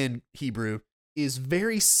in Hebrew is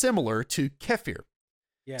very similar to kefir.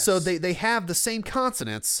 Yes. So they have the same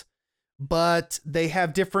consonants, but they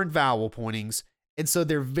have different vowel pointings. And so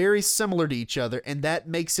they're very similar to each other. And that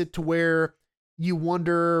makes it to where you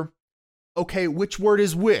wonder, okay, which word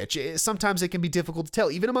is which? Sometimes it can be difficult to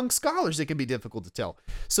tell. Even among scholars, it can be difficult to tell.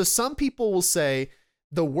 So some people will say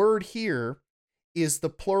the word here is the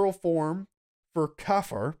plural form for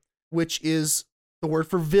kafar, which is the word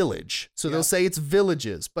for village. So they'll say it's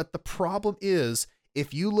villages. But the problem is,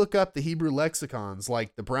 if you look up the Hebrew lexicons,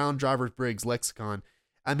 like the Brown Drivers Briggs lexicon,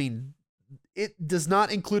 I mean, it does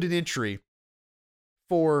not include an entry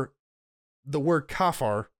for the word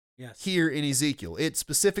kafar here in Ezekiel. It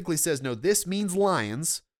specifically says, no, this means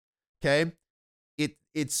lions. Okay.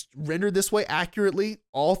 It's rendered this way accurately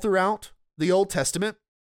all throughout the Old Testament.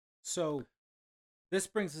 So this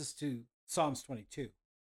brings us to Psalms 22.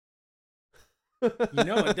 You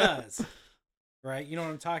know it does, right? You know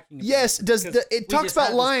what I'm talking about. Yes, it talks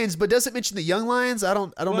about lions, but does it mention the young lions? I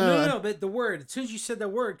don't know. No, but the word, as soon as you said the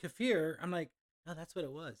word kafir, I'm like, no, that's what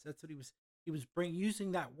it was. That's what he was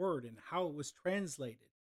using that word and how it was translated.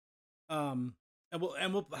 And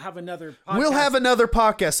we'll have another podcast. We'll have another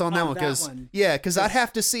podcast on that one because I'd Cause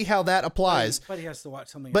have to see how that applies. Buddy has to watch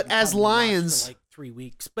something. But as lions, for like 3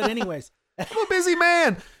 weeks. But anyways, I'm a busy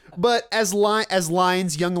man. But as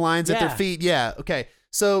lions, young lions at their feet, okay.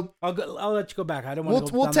 So I'll let you go back. I don't want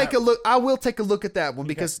to. We'll take a look. I will take a look at that one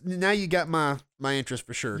because now you got my interest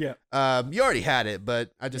for sure. Yeah. You already had it,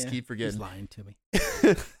 but I just keep forgetting. He's lying to me.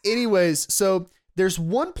 Anyways, so there's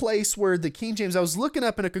one place where the King James, I was looking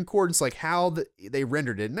up in a concordance like how they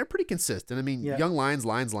rendered it, and they're pretty consistent. I mean, young lions,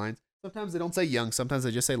 lions. Sometimes they don't say young, sometimes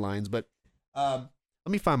they just say lions. But let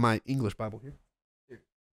me find my English Bible here.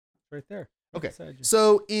 Right there. Okay.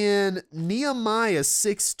 So in Nehemiah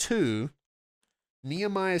 6:2,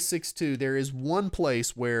 there is one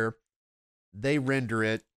place where they render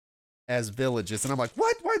it as villages, and I'm like,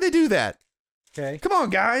 what? Why'd they do that? Okay. Come on,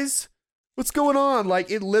 guys. What's going on? Like,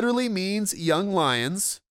 it literally means young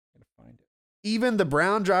lions. I'm gonna find it. Even the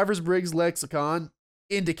Brown Drivers Briggs lexicon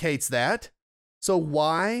indicates that. So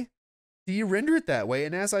why do you render it that way?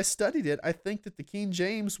 And as I studied it, I think that the King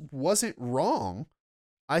James wasn't wrong.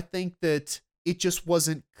 I think that it just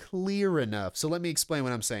wasn't clear enough. So let me explain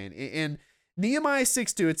what I'm saying. And Nehemiah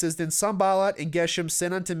 6:2, it says, Then Sanballat and Geshem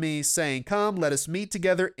sent unto me, saying, Come, let us meet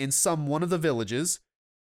together in some one of the villages.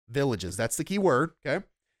 Villages, that's the key word, okay?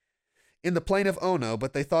 In the plain of Ono,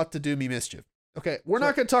 but they thought to do me mischief. Okay, we're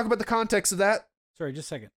not going to talk about the context of that. Sorry, just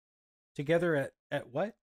a second. Together at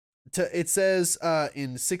what? It says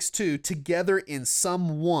in 6:2, together in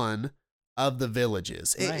some one of the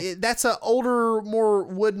villages. Right. That's an older, more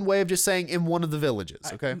wooden way of just saying in one of the villages,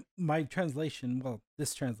 okay? My translation,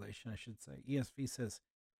 this translation, I should say, ESV says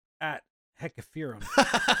at Hekephirim.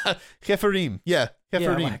 Hepharim, yeah,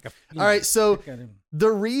 Hepharim. All right, so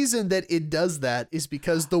the reason that it does that is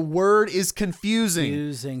because the word is confusing.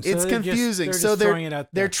 It's confusing. So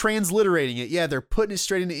they're transliterating it. Yeah, they're putting it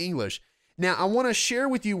straight into English. Now, I want to share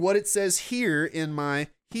with you what it says here in my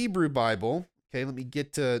Hebrew Bible. Okay, let me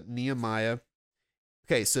get to Nehemiah.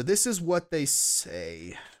 Okay, so this is what they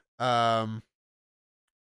say. Come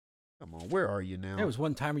on, where are you now? There was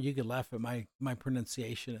one time where you could laugh at my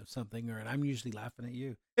pronunciation of something, and I'm usually laughing at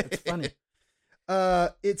you. That's funny.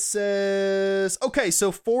 It says, okay,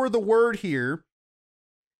 so for the word here,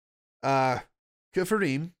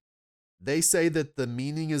 Kepharim, they say that the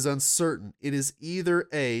meaning is uncertain. It is either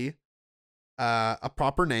a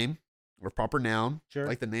proper name or proper noun, sure,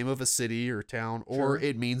 like the name of a city or town, or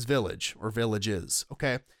it means village or villages.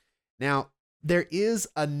 Okay. Now, there is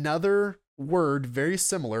another word very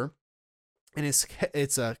similar, and it's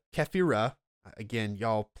a kephirah. Again,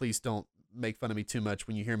 y'all, please don't make fun of me too much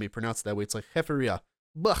when you hear me pronounce it that way. It's like kephirah.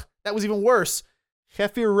 Blah, that was even worse.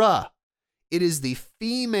 Kephirah. It is the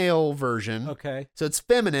female version. Okay. So it's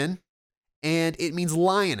feminine, and it means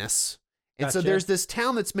lioness. And gotcha. So there's this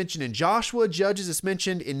town that's mentioned in Joshua, Judges, it's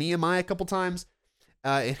mentioned in Nehemiah a couple times.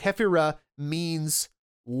 And Hephirah means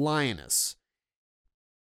lioness.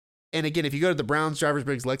 And again, if you go to the Brown's Drivers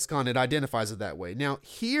Briggs lexicon, it identifies it that way. Now,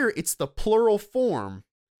 here it's the plural form.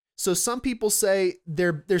 So some people say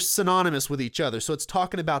they're synonymous with each other. So it's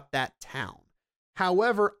talking about that town.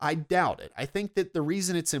 However, I doubt it. I think that the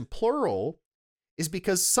reason it's in plural is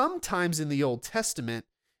because sometimes in the Old Testament,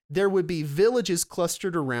 there would be villages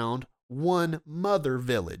clustered around one mother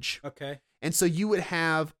village. Okay. And so you would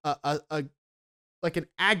have a like an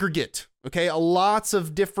aggregate, okay? Lots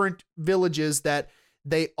of different villages that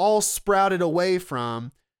they all sprouted away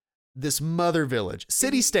from this mother village.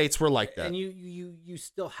 City-states were like that. And you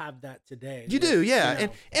still have that today. You do, yeah. You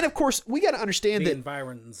know, and of course, we got to understand that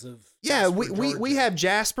environs of yeah, Jasper, we have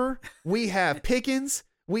Jasper, we have Pickens,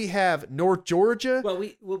 we have North Georgia. Well,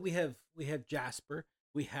 we have Jasper,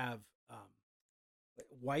 we have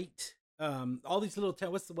White, all these little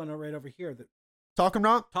towns. What's the one right over here? Talking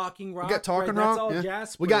Rock. We got Talking right? Rock. That's all yeah.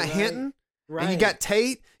 Jasper. We got right? Hinton. Right. And you got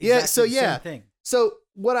Tate. Exactly Yeah. So yeah. same thing. So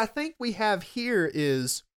what I think we have here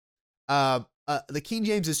is the King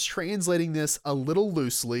James is translating this a little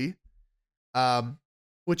loosely,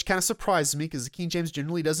 which kind of surprises me because the King James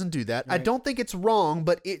generally doesn't do that. Right. I don't think it's wrong,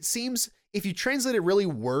 but it seems if you translate it really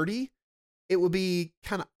wordy, it would be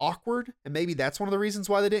kind of awkward. And maybe that's one of the reasons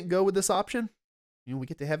why they didn't go with this option. You know, we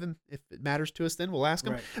get to heaven. If it matters to us, then we'll ask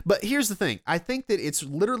him. Right. But here's the thing. I think that it's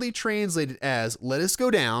literally translated as, let us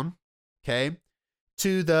go down, okay,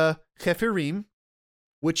 to the Kephirim,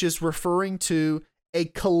 which is referring to a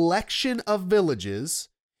collection of villages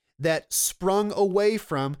that sprung away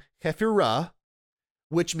from Kephirah,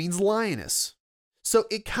 which means lioness. So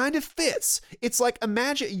it kind of fits. It's like,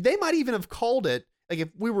 imagine, they might even have called it, like if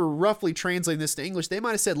we were roughly translating this to English, they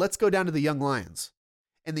might have said, let's go down to the young lions.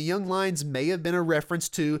 And the young lions may have been a reference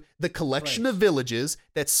to the collection of villages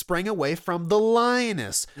that sprang away from the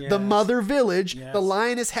lioness, the mother village. Yes. The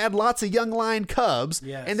lioness had lots of young lion cubs,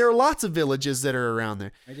 and there are lots of villages that are around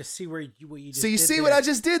there. I just see what you just so you did see there. what I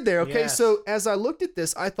just did there, okay? Yes. So as I looked at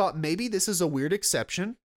this, I thought maybe this is a weird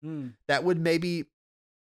exception that would maybe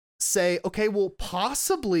say, okay, well,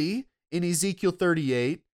 possibly in Ezekiel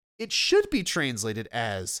 38, it should be translated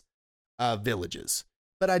as villages.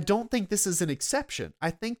 But I don't think this is an exception.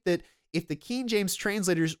 I think that if the King James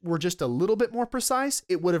translators were just a little bit more precise,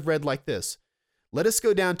 it would have read like this. Let us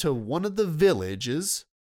go down to one of the villages,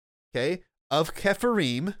 okay, of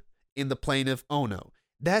Kepharim in the plain of Ono.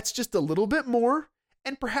 That's just a little bit more.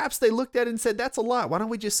 And perhaps they looked at it and said, that's a lot. Why don't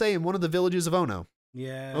we just say in one of the villages of Ono?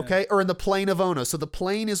 Yeah. Okay. Or in the plain of Ono. So the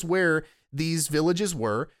plain is where these villages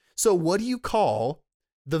were. So what do you call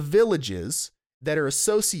the villages that are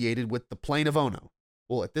associated with the plain of Ono?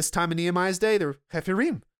 Well, at this time in Nehemiah's day, they're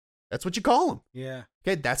Kephirim. That's what you call them. Yeah.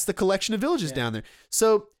 Okay. That's the collection of villages down there.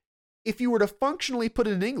 So if you were to functionally put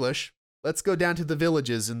it in English, let's go down to the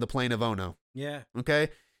villages in the plain of Ono. Yeah. Okay.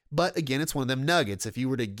 But again, it's one of them nuggets. If you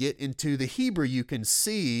were to get into the Hebrew, you can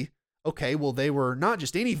see Okay, well, they were not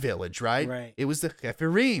just any village, right? Right. It was the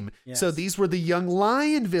Hepharim. Yes. So these were the young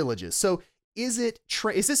lion villages. So is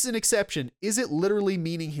this an exception? Is it literally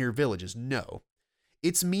meaning here villages? No.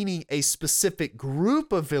 It's meaning a specific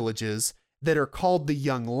group of villages that are called the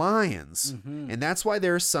young lions. Mm-hmm. And that's why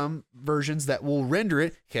there are some versions that will render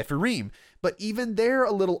it Hepharim. But even they're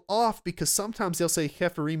a little off because sometimes they'll say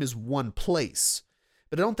Hepharim is one place.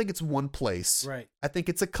 But I don't think it's one place. Right. I think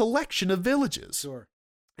it's a collection of villages. Sure.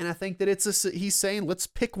 And I think that he's saying, let's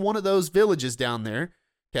pick one of those villages down there,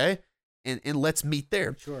 okay? And let's meet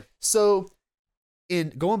there. Sure. So in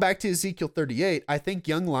going back to Ezekiel 38, I think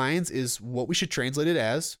young lions is what we should translate it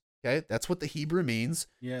as. Okay, that's what the Hebrew means.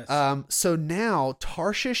 Yes. So now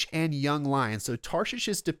Tarshish and young lions. So Tarshish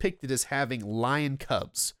is depicted as having lion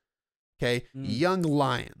cubs. Okay, young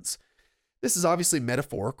lions. This is obviously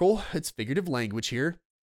metaphorical. It's figurative language here.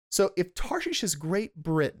 So if Tarshish is Great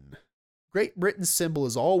Britain's symbol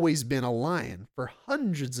has always been a lion for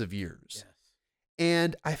hundreds of years. Yes.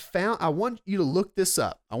 And I want you to look this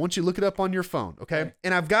up. I want you to look it up on your phone, okay?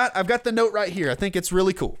 And I've got the note right here. I think it's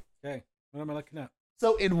really cool. Okay. What am I looking at?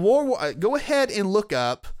 So in go ahead and look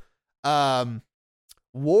up World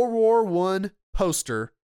War I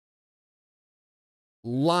poster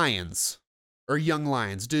lions or young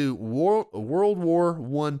lions. Do World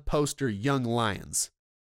War I poster young lions.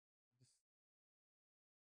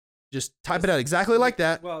 Just type it out exactly like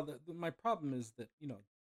that. Well, my problem is that,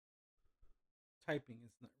 typing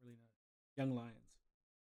is not really young lions.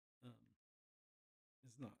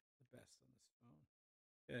 Is not the best on this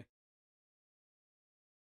phone. Okay.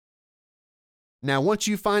 Now, once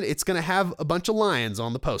you find it's going to have a bunch of lions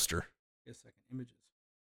on the poster. Wait a second. Images.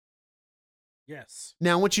 Yes.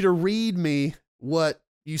 Now, I want you to read me what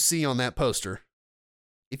you see on that poster,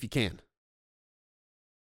 if you can.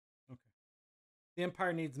 Okay. The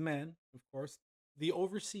empire needs men, of course. The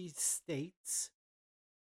overseas states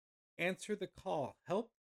answer the call. Helped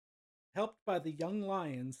by the young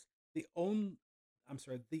lions, the old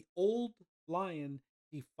lion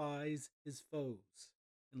defies his foes.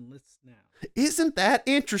 Enlists now. Isn't that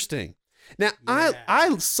interesting? Now, Yeah.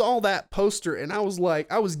 I saw that poster and I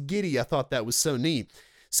was giddy. I thought that was so neat.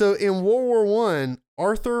 So in World War I,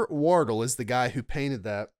 Arthur Wardle is the guy who painted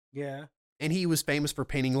that. Yeah. And he was famous for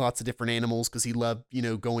painting lots of different animals because he loved,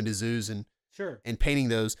 going to zoos and painting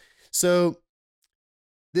those. So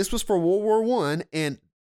this was for World War I, and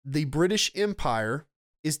the British Empire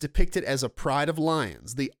is depicted as a pride of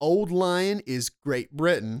lions. The old lion is Great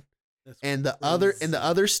Britain, and the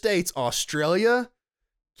other states, Australia,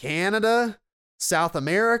 Canada, South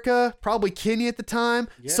America, probably Kenya at the time,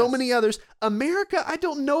 so many others. America, I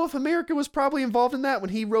don't know if America was probably involved in that when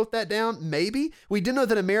he wrote that down. Maybe. We do know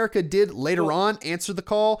that America did later on answer the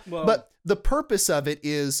call, but the purpose of it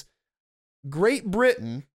is Great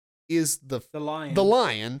Britain is the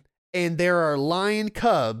lion, and there are lion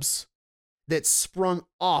cubs that sprung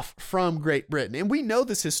off from Great Britain. And we know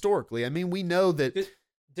this historically. I mean, we know that...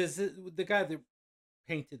 the guy that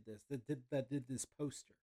painted this, that did this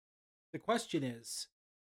poster, the question is,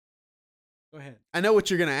 go ahead. I know what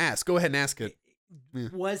you're going to ask. Go ahead and ask it.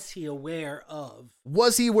 Was he aware of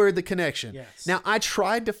the connection? Yes. Now, I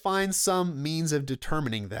tried to find some means of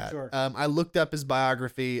determining that. Sure. I looked up his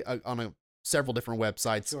biography on several different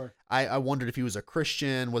websites. Sure. I wondered if he was a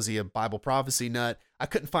Christian. Was he a Bible prophecy nut? I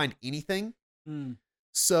couldn't find anything.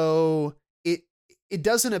 So it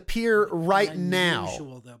doesn't appear right now.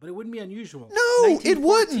 Unusual, though, but it wouldn't be unusual. No, it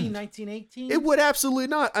wouldn't. 1918? It would absolutely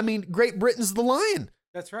not. I mean, Great Britain's the lion.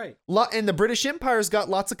 That's right. And the British Empire's got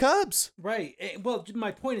lots of cubs. Right. Well,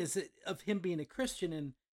 my point is that of him being a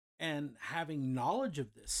Christian and having knowledge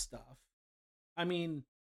of this stuff. I mean...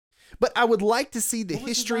 But I would like to see the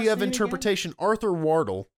history of interpretation. Again? Arthur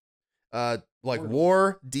Wardle.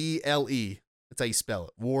 War, D-L-E. That's how you spell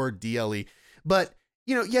it. War, D-L-E. But...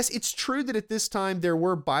 yes, it's true that at this time there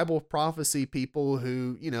were Bible prophecy people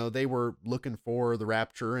who, they were looking for the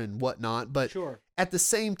rapture and whatnot. But at the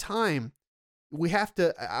same time,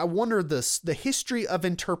 I wonder the history of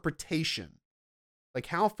interpretation. Like,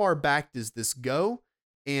 how far back does this go?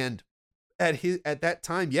 And at that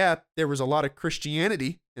time, there was a lot of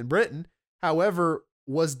Christianity in Britain. However,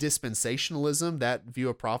 was dispensationalism, that view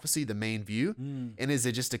of prophecy, the main view? And is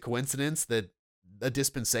it just a coincidence that a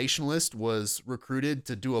dispensationalist was recruited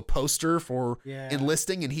to do a poster for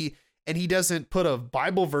enlisting, and he doesn't put a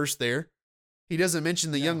Bible verse there. He doesn't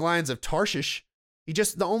mention the young lions of Tarshish.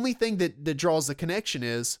 The only thing that draws the connection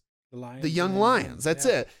is the young lions. That's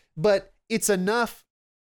it. But it's enough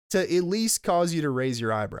to at least cause you to raise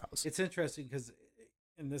your eyebrows. It's interesting because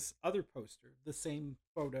in this other poster, the same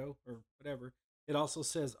photo or whatever, it also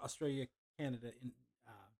says Australia, Canada,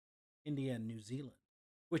 India and New Zealand,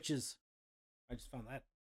 which is, I just found that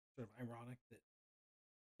sort of ironic that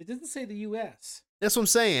it doesn't say the U.S. That's what I'm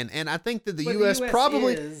saying, and I think that the But U.S.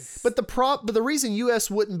 probably, is, but the reason U.S.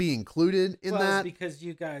 wouldn't be included in that is because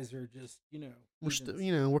you guys are just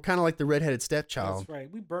we're kind of like the redheaded stepchild. That's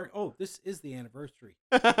right. We burnt. Oh, this is the anniversary.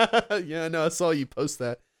 Yeah, no, I saw you post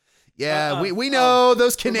that. Yeah, we know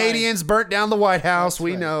those Canadians burnt down the White House.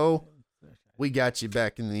 We know. We got you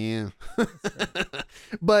back in the end. Right.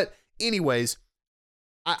 But anyways,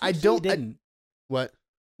 I don't. What?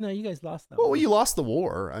 No, you guys lost that. Well, you lost the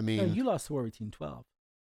war. I mean, no, you lost the war 1812.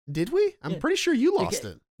 Did we? I'm pretty sure you lost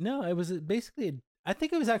it. No, it was basically. I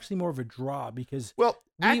think it was actually more of a draw because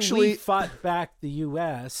we fought back the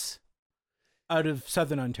U.S. out of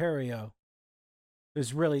southern Ontario. It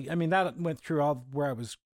was really. I mean, that went through all where I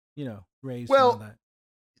was, raised. Well, and all that.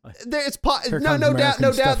 There's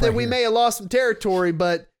no doubt that we may have lost some territory,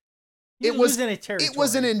 but it was an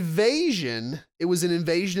invasion. It was an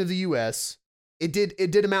invasion of the U.S. It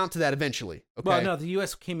did amount to that eventually. Okay. Well, no, the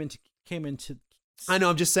U.S. came into. I know.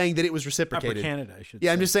 I'm just saying that it was reciprocated. Upper Canada, I should. Yeah,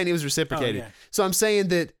 say. I'm just saying it was reciprocated. So I'm saying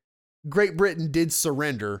that Great Britain did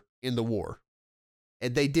surrender in the war,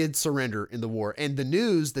 and they did surrender in the war. And the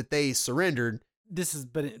news that they surrendered.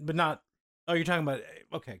 But not. Oh, you're talking about.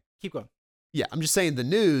 Okay, keep going. Yeah, I'm just saying the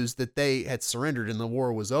news that they had surrendered and the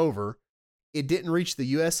war was over. It didn't reach the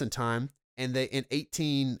U.S. in time, and they in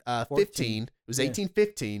 1815. It was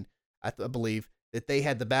 1815, I believe, that they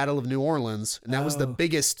had the Battle of New Orleans, and that was the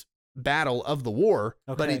biggest battle of the war.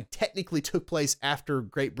 Okay. But it technically took place after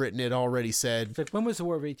Great Britain had already said. It's like, when was the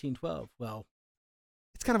War of 1812? Well,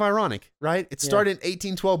 it's kind of ironic, right? It started in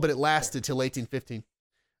 1812, but it lasted till 1815.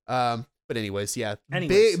 But anyways,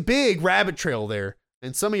 big rabbit trail there.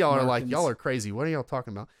 And some of y'all are like, y'all are crazy. What are y'all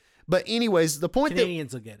talking about? But anyways, the point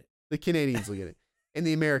Canadians will get it. The Canadians will get it. And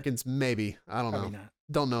the Americans, maybe. I don't Probably know. Not.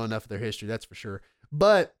 Don't know enough of their history, that's for sure.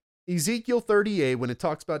 But Ezekiel 38, when it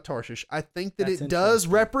talks about Tarshish, I think that it does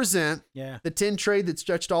represent the tin trade that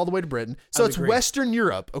stretched all the way to Britain. So it's Western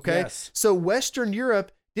Europe, okay? Yes. So Western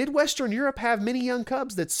Europe, did Western Europe have many young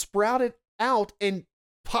cubs that sprouted out and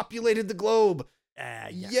populated the globe?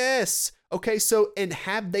 Yes. Okay, so, and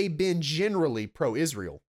have they been generally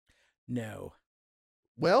pro-Israel? No.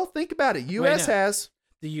 Well, think about it. U.S. has.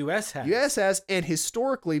 The U.S. has. U.S. has, and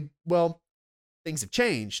historically, well, things have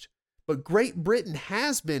changed. But Great Britain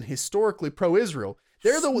has been historically pro-Israel.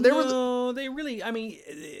 They really. I mean,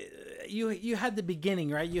 you had the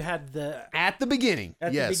beginning, right? You had at the beginning.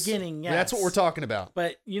 Yes. That's what we're talking about.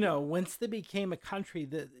 But once they became a country,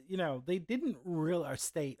 they didn't really, or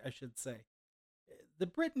state, I should say, the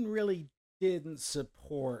Britain really didn't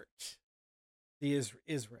support the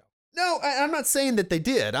Israel. No, I'm not saying that they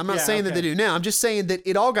did. I'm not saying that they do now. I'm just saying that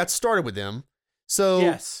it all got started with them.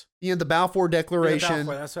 So, the Balfour Declaration,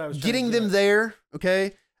 that's what I was getting them there,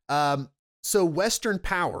 okay? So Western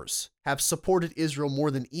powers have supported Israel more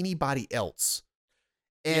than anybody else.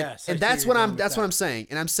 And that's what I'm saying.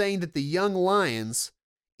 And I'm saying that the young lions,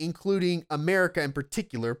 including America in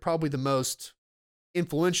particular, probably the most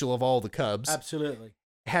influential of all the cubs. Absolutely.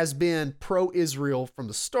 Has been pro-Israel from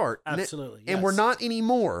the start. Absolutely. And we're not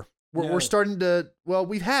anymore. We're starting to,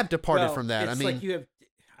 we have departed from that. Like you have,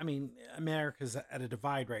 America's at a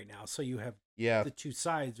divide right now. So you have the two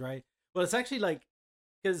sides, right? Well, it's actually like,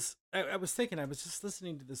 because I was just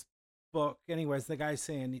listening to this book. Anyways, the guy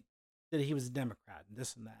saying that he was a Democrat and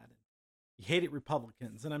this and that. And he hated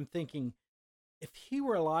Republicans. And I'm thinking, if he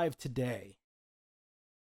were alive today,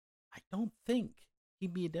 I don't think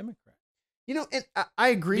he'd be a Democrat. And I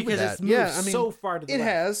agree with that. It's moved so far to the left. It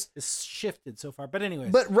has. It's shifted so far. But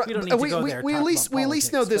anyways, we don't need to go there. We at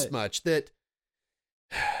least know this much, that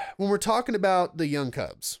when we're talking about the young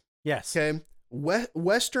cubs, okay,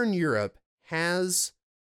 Western Europe has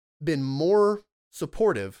been more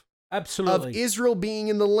supportive of Israel being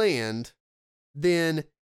in the land than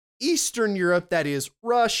Eastern Europe, that is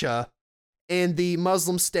Russia, and the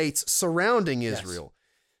Muslim states surrounding Israel.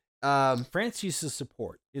 France used to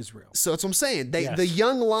support Israel. So that's what I'm saying. The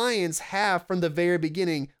young lions have, from the very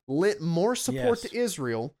beginning, lent more support to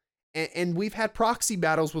Israel, and we've had proxy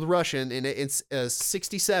battles with Russia in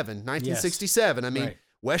 1967. I mean,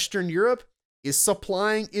 Western Europe is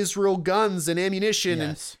supplying Israel guns and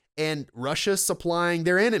ammunition, and Russia's supplying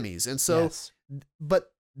their enemies. And so,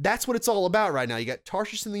 but that's what it's all about right now. You got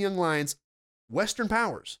Tarshish and the young lions, Western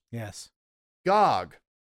powers. Yes. Gog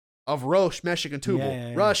of Rosh, Meshech, and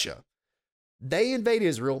Tubal, Russia. They invade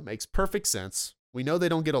Israel. Makes perfect sense. We know they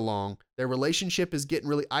don't get along. Their relationship is getting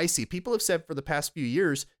really icy. People have said for the past few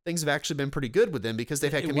years, things have actually been pretty good with them because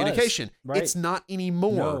they've had communication. Right. It's not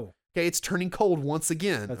anymore. Okay, it's turning cold once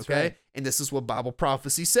again. That's okay, right. and this is what Bible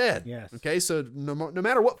prophecy said. Yes. Okay, so no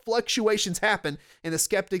matter what fluctuations happen, and the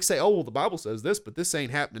skeptics say, "Oh, well, the Bible says this, but this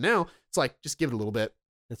ain't happening now." It's like, just give it a little bit.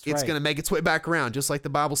 That's It's right. going to make its way back around, just like the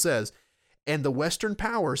Bible says. And the Western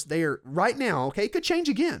powers, they are right now. Okay, it could change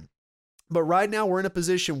again, but right now we're in a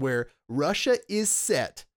position where Russia is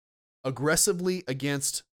set aggressively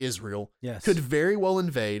against Israel. Yes. Could very well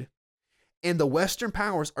invade. And the Western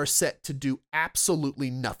powers are set to do absolutely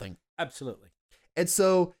nothing. Absolutely. And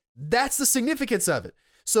so that's the significance of it.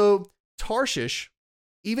 So Tarshish,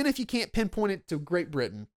 even if you can't pinpoint it to Great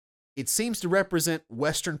Britain, it seems to represent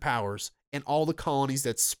Western powers and all the colonies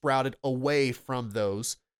that sprouted away from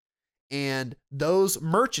those. And those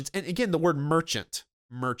merchants, and again, the word merchant,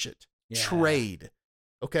 Yeah. trade.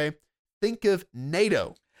 Okay. Think of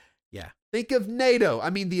NATO. Yeah. Think of NATO. I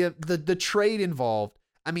mean, the trade involved.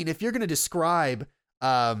 I mean, if you're going to describe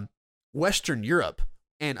Western Europe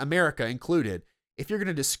and America included, if you're going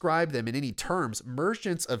to describe them in any terms,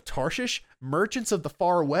 merchants of Tarshish, merchants of the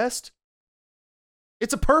far west,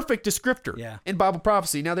 it's a perfect descriptor in Bible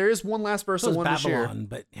prophecy. Now, there is one last verse I want to share.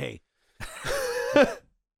 But hey.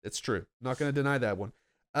 It's true. I'm not going to deny that one.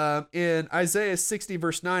 In Isaiah 60,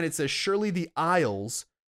 verse 9, it says, surely the isles,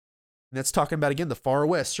 and that's talking about, again, the far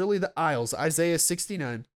west, surely the isles, Isaiah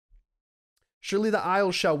 69, surely the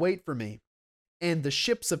isles shall wait for me, and the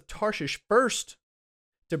ships of Tarshish first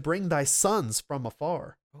to bring thy sons from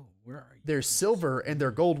afar. Oh, where are you? Their silver and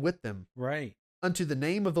their gold with them. Right. Unto the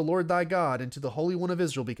name of the Lord thy God, and to the Holy One of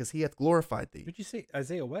Israel, because he hath glorified thee. Did you say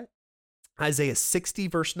Isaiah what? Isaiah 60,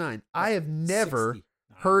 verse 9. I have never 60.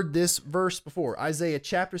 heard this verse before. Isaiah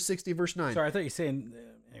chapter 60, verse 9. Sorry, I thought you were saying,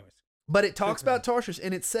 anyways. But it talks about Tarshish,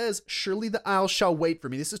 and it says, surely the isles shall wait for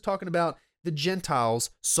me. This is talking about the Gentiles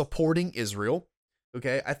supporting Israel.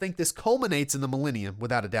 Okay, I think this culminates in the millennium,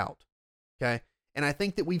 without a doubt. Okay, and I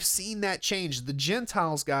think that we've seen that change. The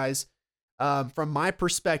Gentiles, guys, from my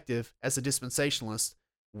perspective as a dispensationalist,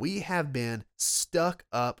 we have been stuck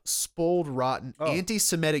up, spoiled, rotten,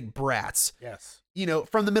 anti-Semitic brats. Yes. You know,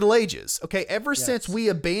 from the Middle Ages. Okay, ever since we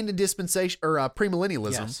abandoned dispensation or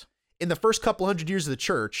premillennialism in the first couple hundred years of the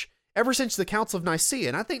church, ever since the Council of Nicaea,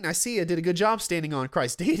 and I think Nicaea did a good job standing on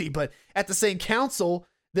Christ's deity, but at the same council,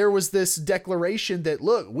 there was this declaration that,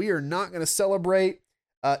 look, we are not going to celebrate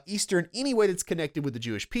Easter in any way that's connected with the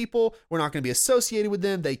Jewish people. We're not going to be associated with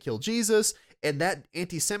them. They killed Jesus. And that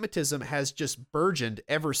anti-Semitism has just burgeoned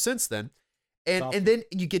ever since then. And then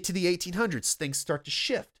you get to the 1800s, things start to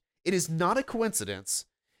shift. It is not a coincidence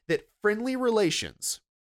that friendly relations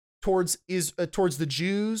towards the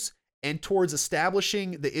Jews and towards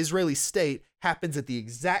establishing the Israeli state happens at the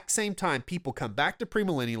exact same time. People come back to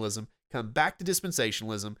premillennialism, come back to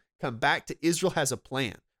dispensationalism, come back to Israel has a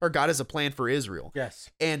plan, or God has a plan for Israel.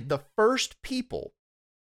 Yes. And the first people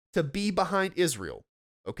to be behind Israel,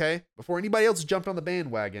 okay, before anybody else jumped on the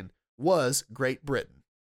bandwagon, was Great Britain.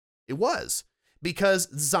 It was. Because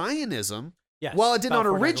Zionism, while it did not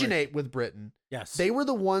originate with Britain, they were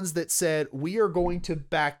the ones that said, we are going to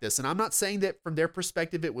back this. And I'm not saying that from their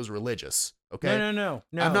perspective it was religious, okay? No.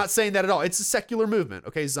 I'm not saying that at all. It's a secular movement,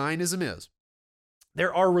 okay? Zionism is.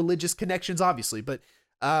 There are religious connections, obviously, but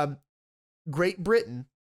Great Britain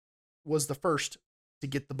was the first to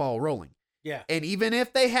get the ball rolling. Yeah. And even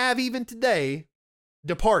if they have even today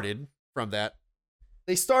departed from that,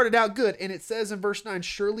 they started out good. And it says in verse 9,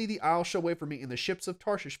 surely the isle shall wait for me, and the ships of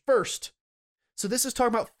Tarshish first. So this is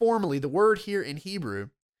talking about formally. The word here in Hebrew,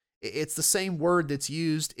 it's the same word that's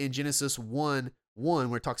used in Genesis 1:1,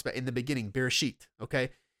 where it talks about in the beginning, Bereshit, okay?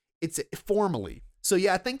 It's formally. So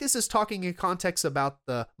yeah, I think this is talking in context about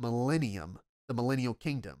the millennium, the millennial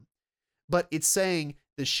kingdom. But it's saying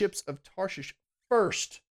the ships of Tarshish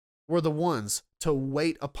first were the ones to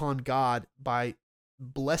wait upon God by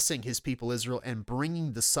blessing his people Israel and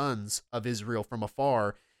bringing the sons of Israel from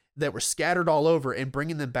afar that were scattered all over and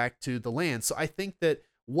bringing them back to the land. So I think that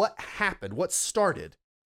what happened, what started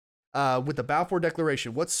with the Balfour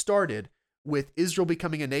Declaration, what started with Israel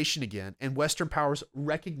becoming a nation again and Western powers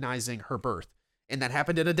recognizing her birth, and that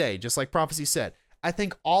happened in a day, just like prophecy said. I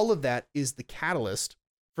think all of that is the catalyst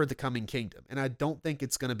for the coming kingdom, and I don't think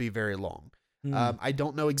it's going to be very long. I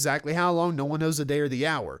don't know exactly how long. No one knows the day or the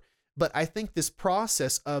hour. But I think this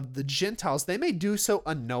process of the Gentiles, they may do so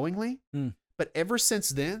unknowingly, but ever since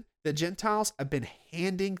then, the Gentiles have been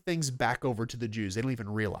handing things back over to the Jews. They don't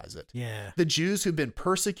even realize it. Yeah. The Jews who've been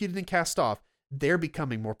persecuted and cast off, they're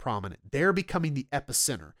becoming more prominent. They're becoming the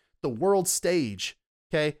epicenter, the world stage.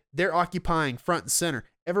 Okay. They're occupying front and center.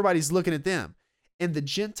 Everybody's looking at them. And the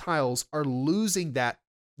Gentiles are losing that.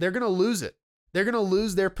 They're going to lose it. They're going to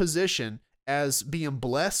lose their position as being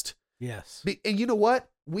blessed. Yes. And you know what?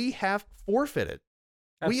 we have forfeited.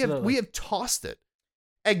 Absolutely. We have tossed it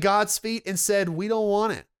at God's feet and said, we don't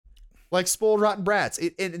want it. Like spoiled, rotten brats.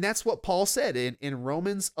 And that's what Paul said in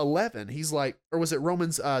Romans 11. He's like, or was it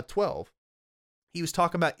Romans 12? He was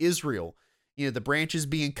talking about Israel, the branches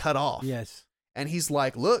being cut off. Yes. And he's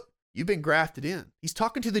like, look, you've been grafted in. He's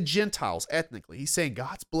talking to the Gentiles ethnically. He's saying,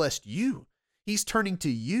 God's blessed you. He's turning to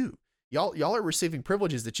you. Y'all are receiving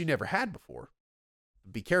privileges that you never had before.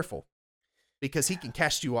 Be careful, because he can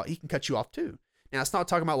cut you off too. Now, it's not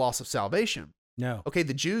talking about loss of salvation. No. Okay,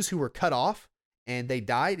 the Jews who were cut off and they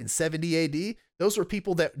died in 70 AD, those were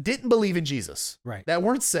people that didn't believe in Jesus. Right. That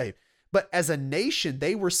weren't saved. But as a nation,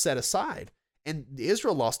 they were set aside. And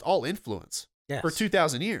Israel lost all influence for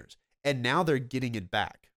 2,000 years. And now they're getting it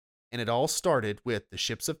back. And it all started with the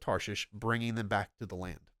ships of Tarshish bringing them back to the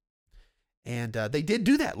land. And they did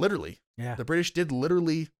do that, literally. Yeah. The British did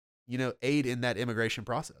literally, aid in that immigration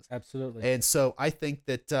process. Absolutely. And so I think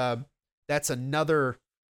that that's another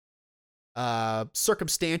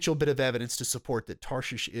circumstantial bit of evidence to support that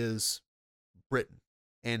Tarshish is Britain.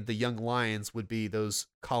 And the young lions would be those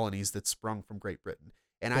colonies that sprung from Great Britain.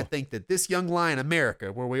 And I think that this young lion,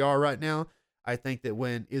 America, where we are right now, I think that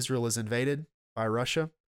when Israel is invaded by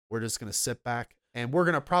Russia, we're just going to sit back and we're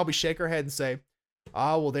going to probably shake our head and say,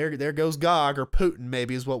 oh, well, there goes Gog, or Putin,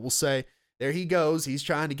 maybe is what we'll say. There he goes. He's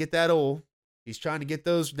trying to get that oil. He's trying to get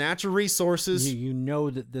those natural resources. You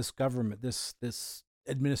know that this government, this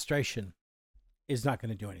administration is not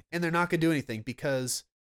going to do anything. And they're not going to do anything because,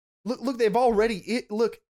 look, they've already,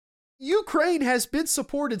 Ukraine has been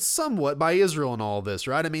supported somewhat by Israel in all this,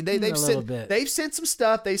 right? I mean, they've sent some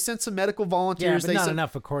stuff. They sent some medical volunteers. Yeah, but not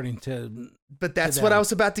enough according to. But that's what I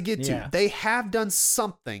was about to get to. Yeah. They have done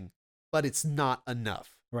something, but it's not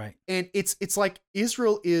enough. Right. And it's like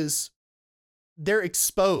Israel they're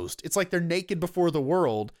exposed. It's like they're naked before the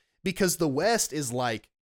world because the West is like,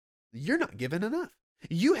 you're not giving enough.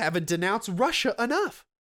 You haven't denounced Russia enough.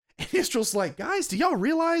 And Israel's like, guys, do y'all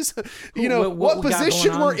realize, what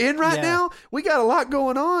position we're in right now? We got a lot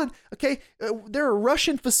going on. Okay. There are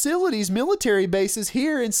Russian facilities, military bases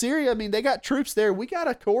here in Syria. I mean, they got troops there. We got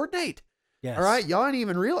to coordinate. Yes. All right. Y'all ain't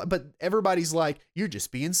even real, but everybody's like, you're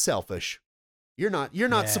just being selfish. You're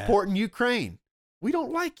not supporting Ukraine. We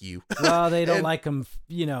don't like you. Well, they don't like them,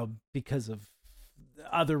 because of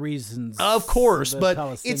other reasons. Of course,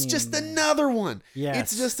 but it's just another one. Yes.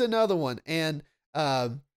 It's just another one. And,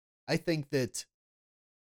 I think that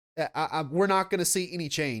we're not going to see any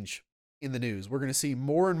change in the news. We're going to see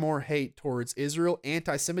more and more hate towards Israel,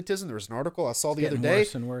 anti-Semitism. There was an article I saw the other day.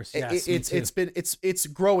 Worse and worse. Yes, it's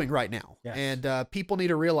growing right now, yes. And people need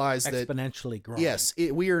to realize that exponentially growing. Yes,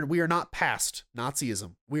 we are not past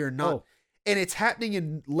Nazism. We are not, and it's happening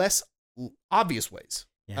in less obvious ways.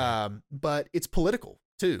 Yeah. But it's political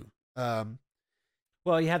too.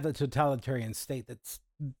 Well, you have the totalitarian state that's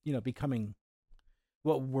becoming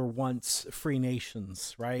what were once free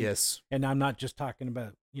nations, right? Yes. And I'm not just talking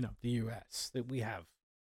about, the U.S. That we have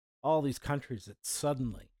all these countries that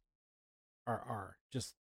suddenly are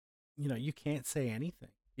just, you can't say anything.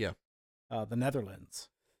 Yeah. The Netherlands,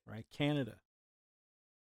 right? Canada.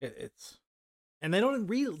 It's, and they don't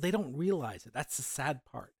realize it. That's the sad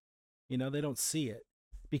part. They don't see it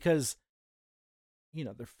because,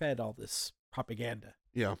 they're fed all this propaganda.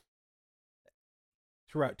 Yeah.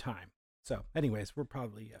 Throughout time. So, anyways, we're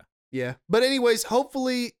probably yeah. But anyways,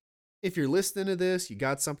 hopefully, if you're listening to this, you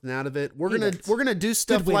got something out of it. We're gonna do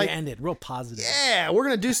stuff good way like to end it real positive. Yeah, we're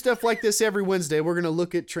gonna do stuff like this every Wednesday. We're gonna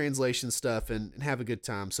look at translation stuff and have a good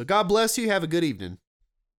time. So God bless you. Have a good evening.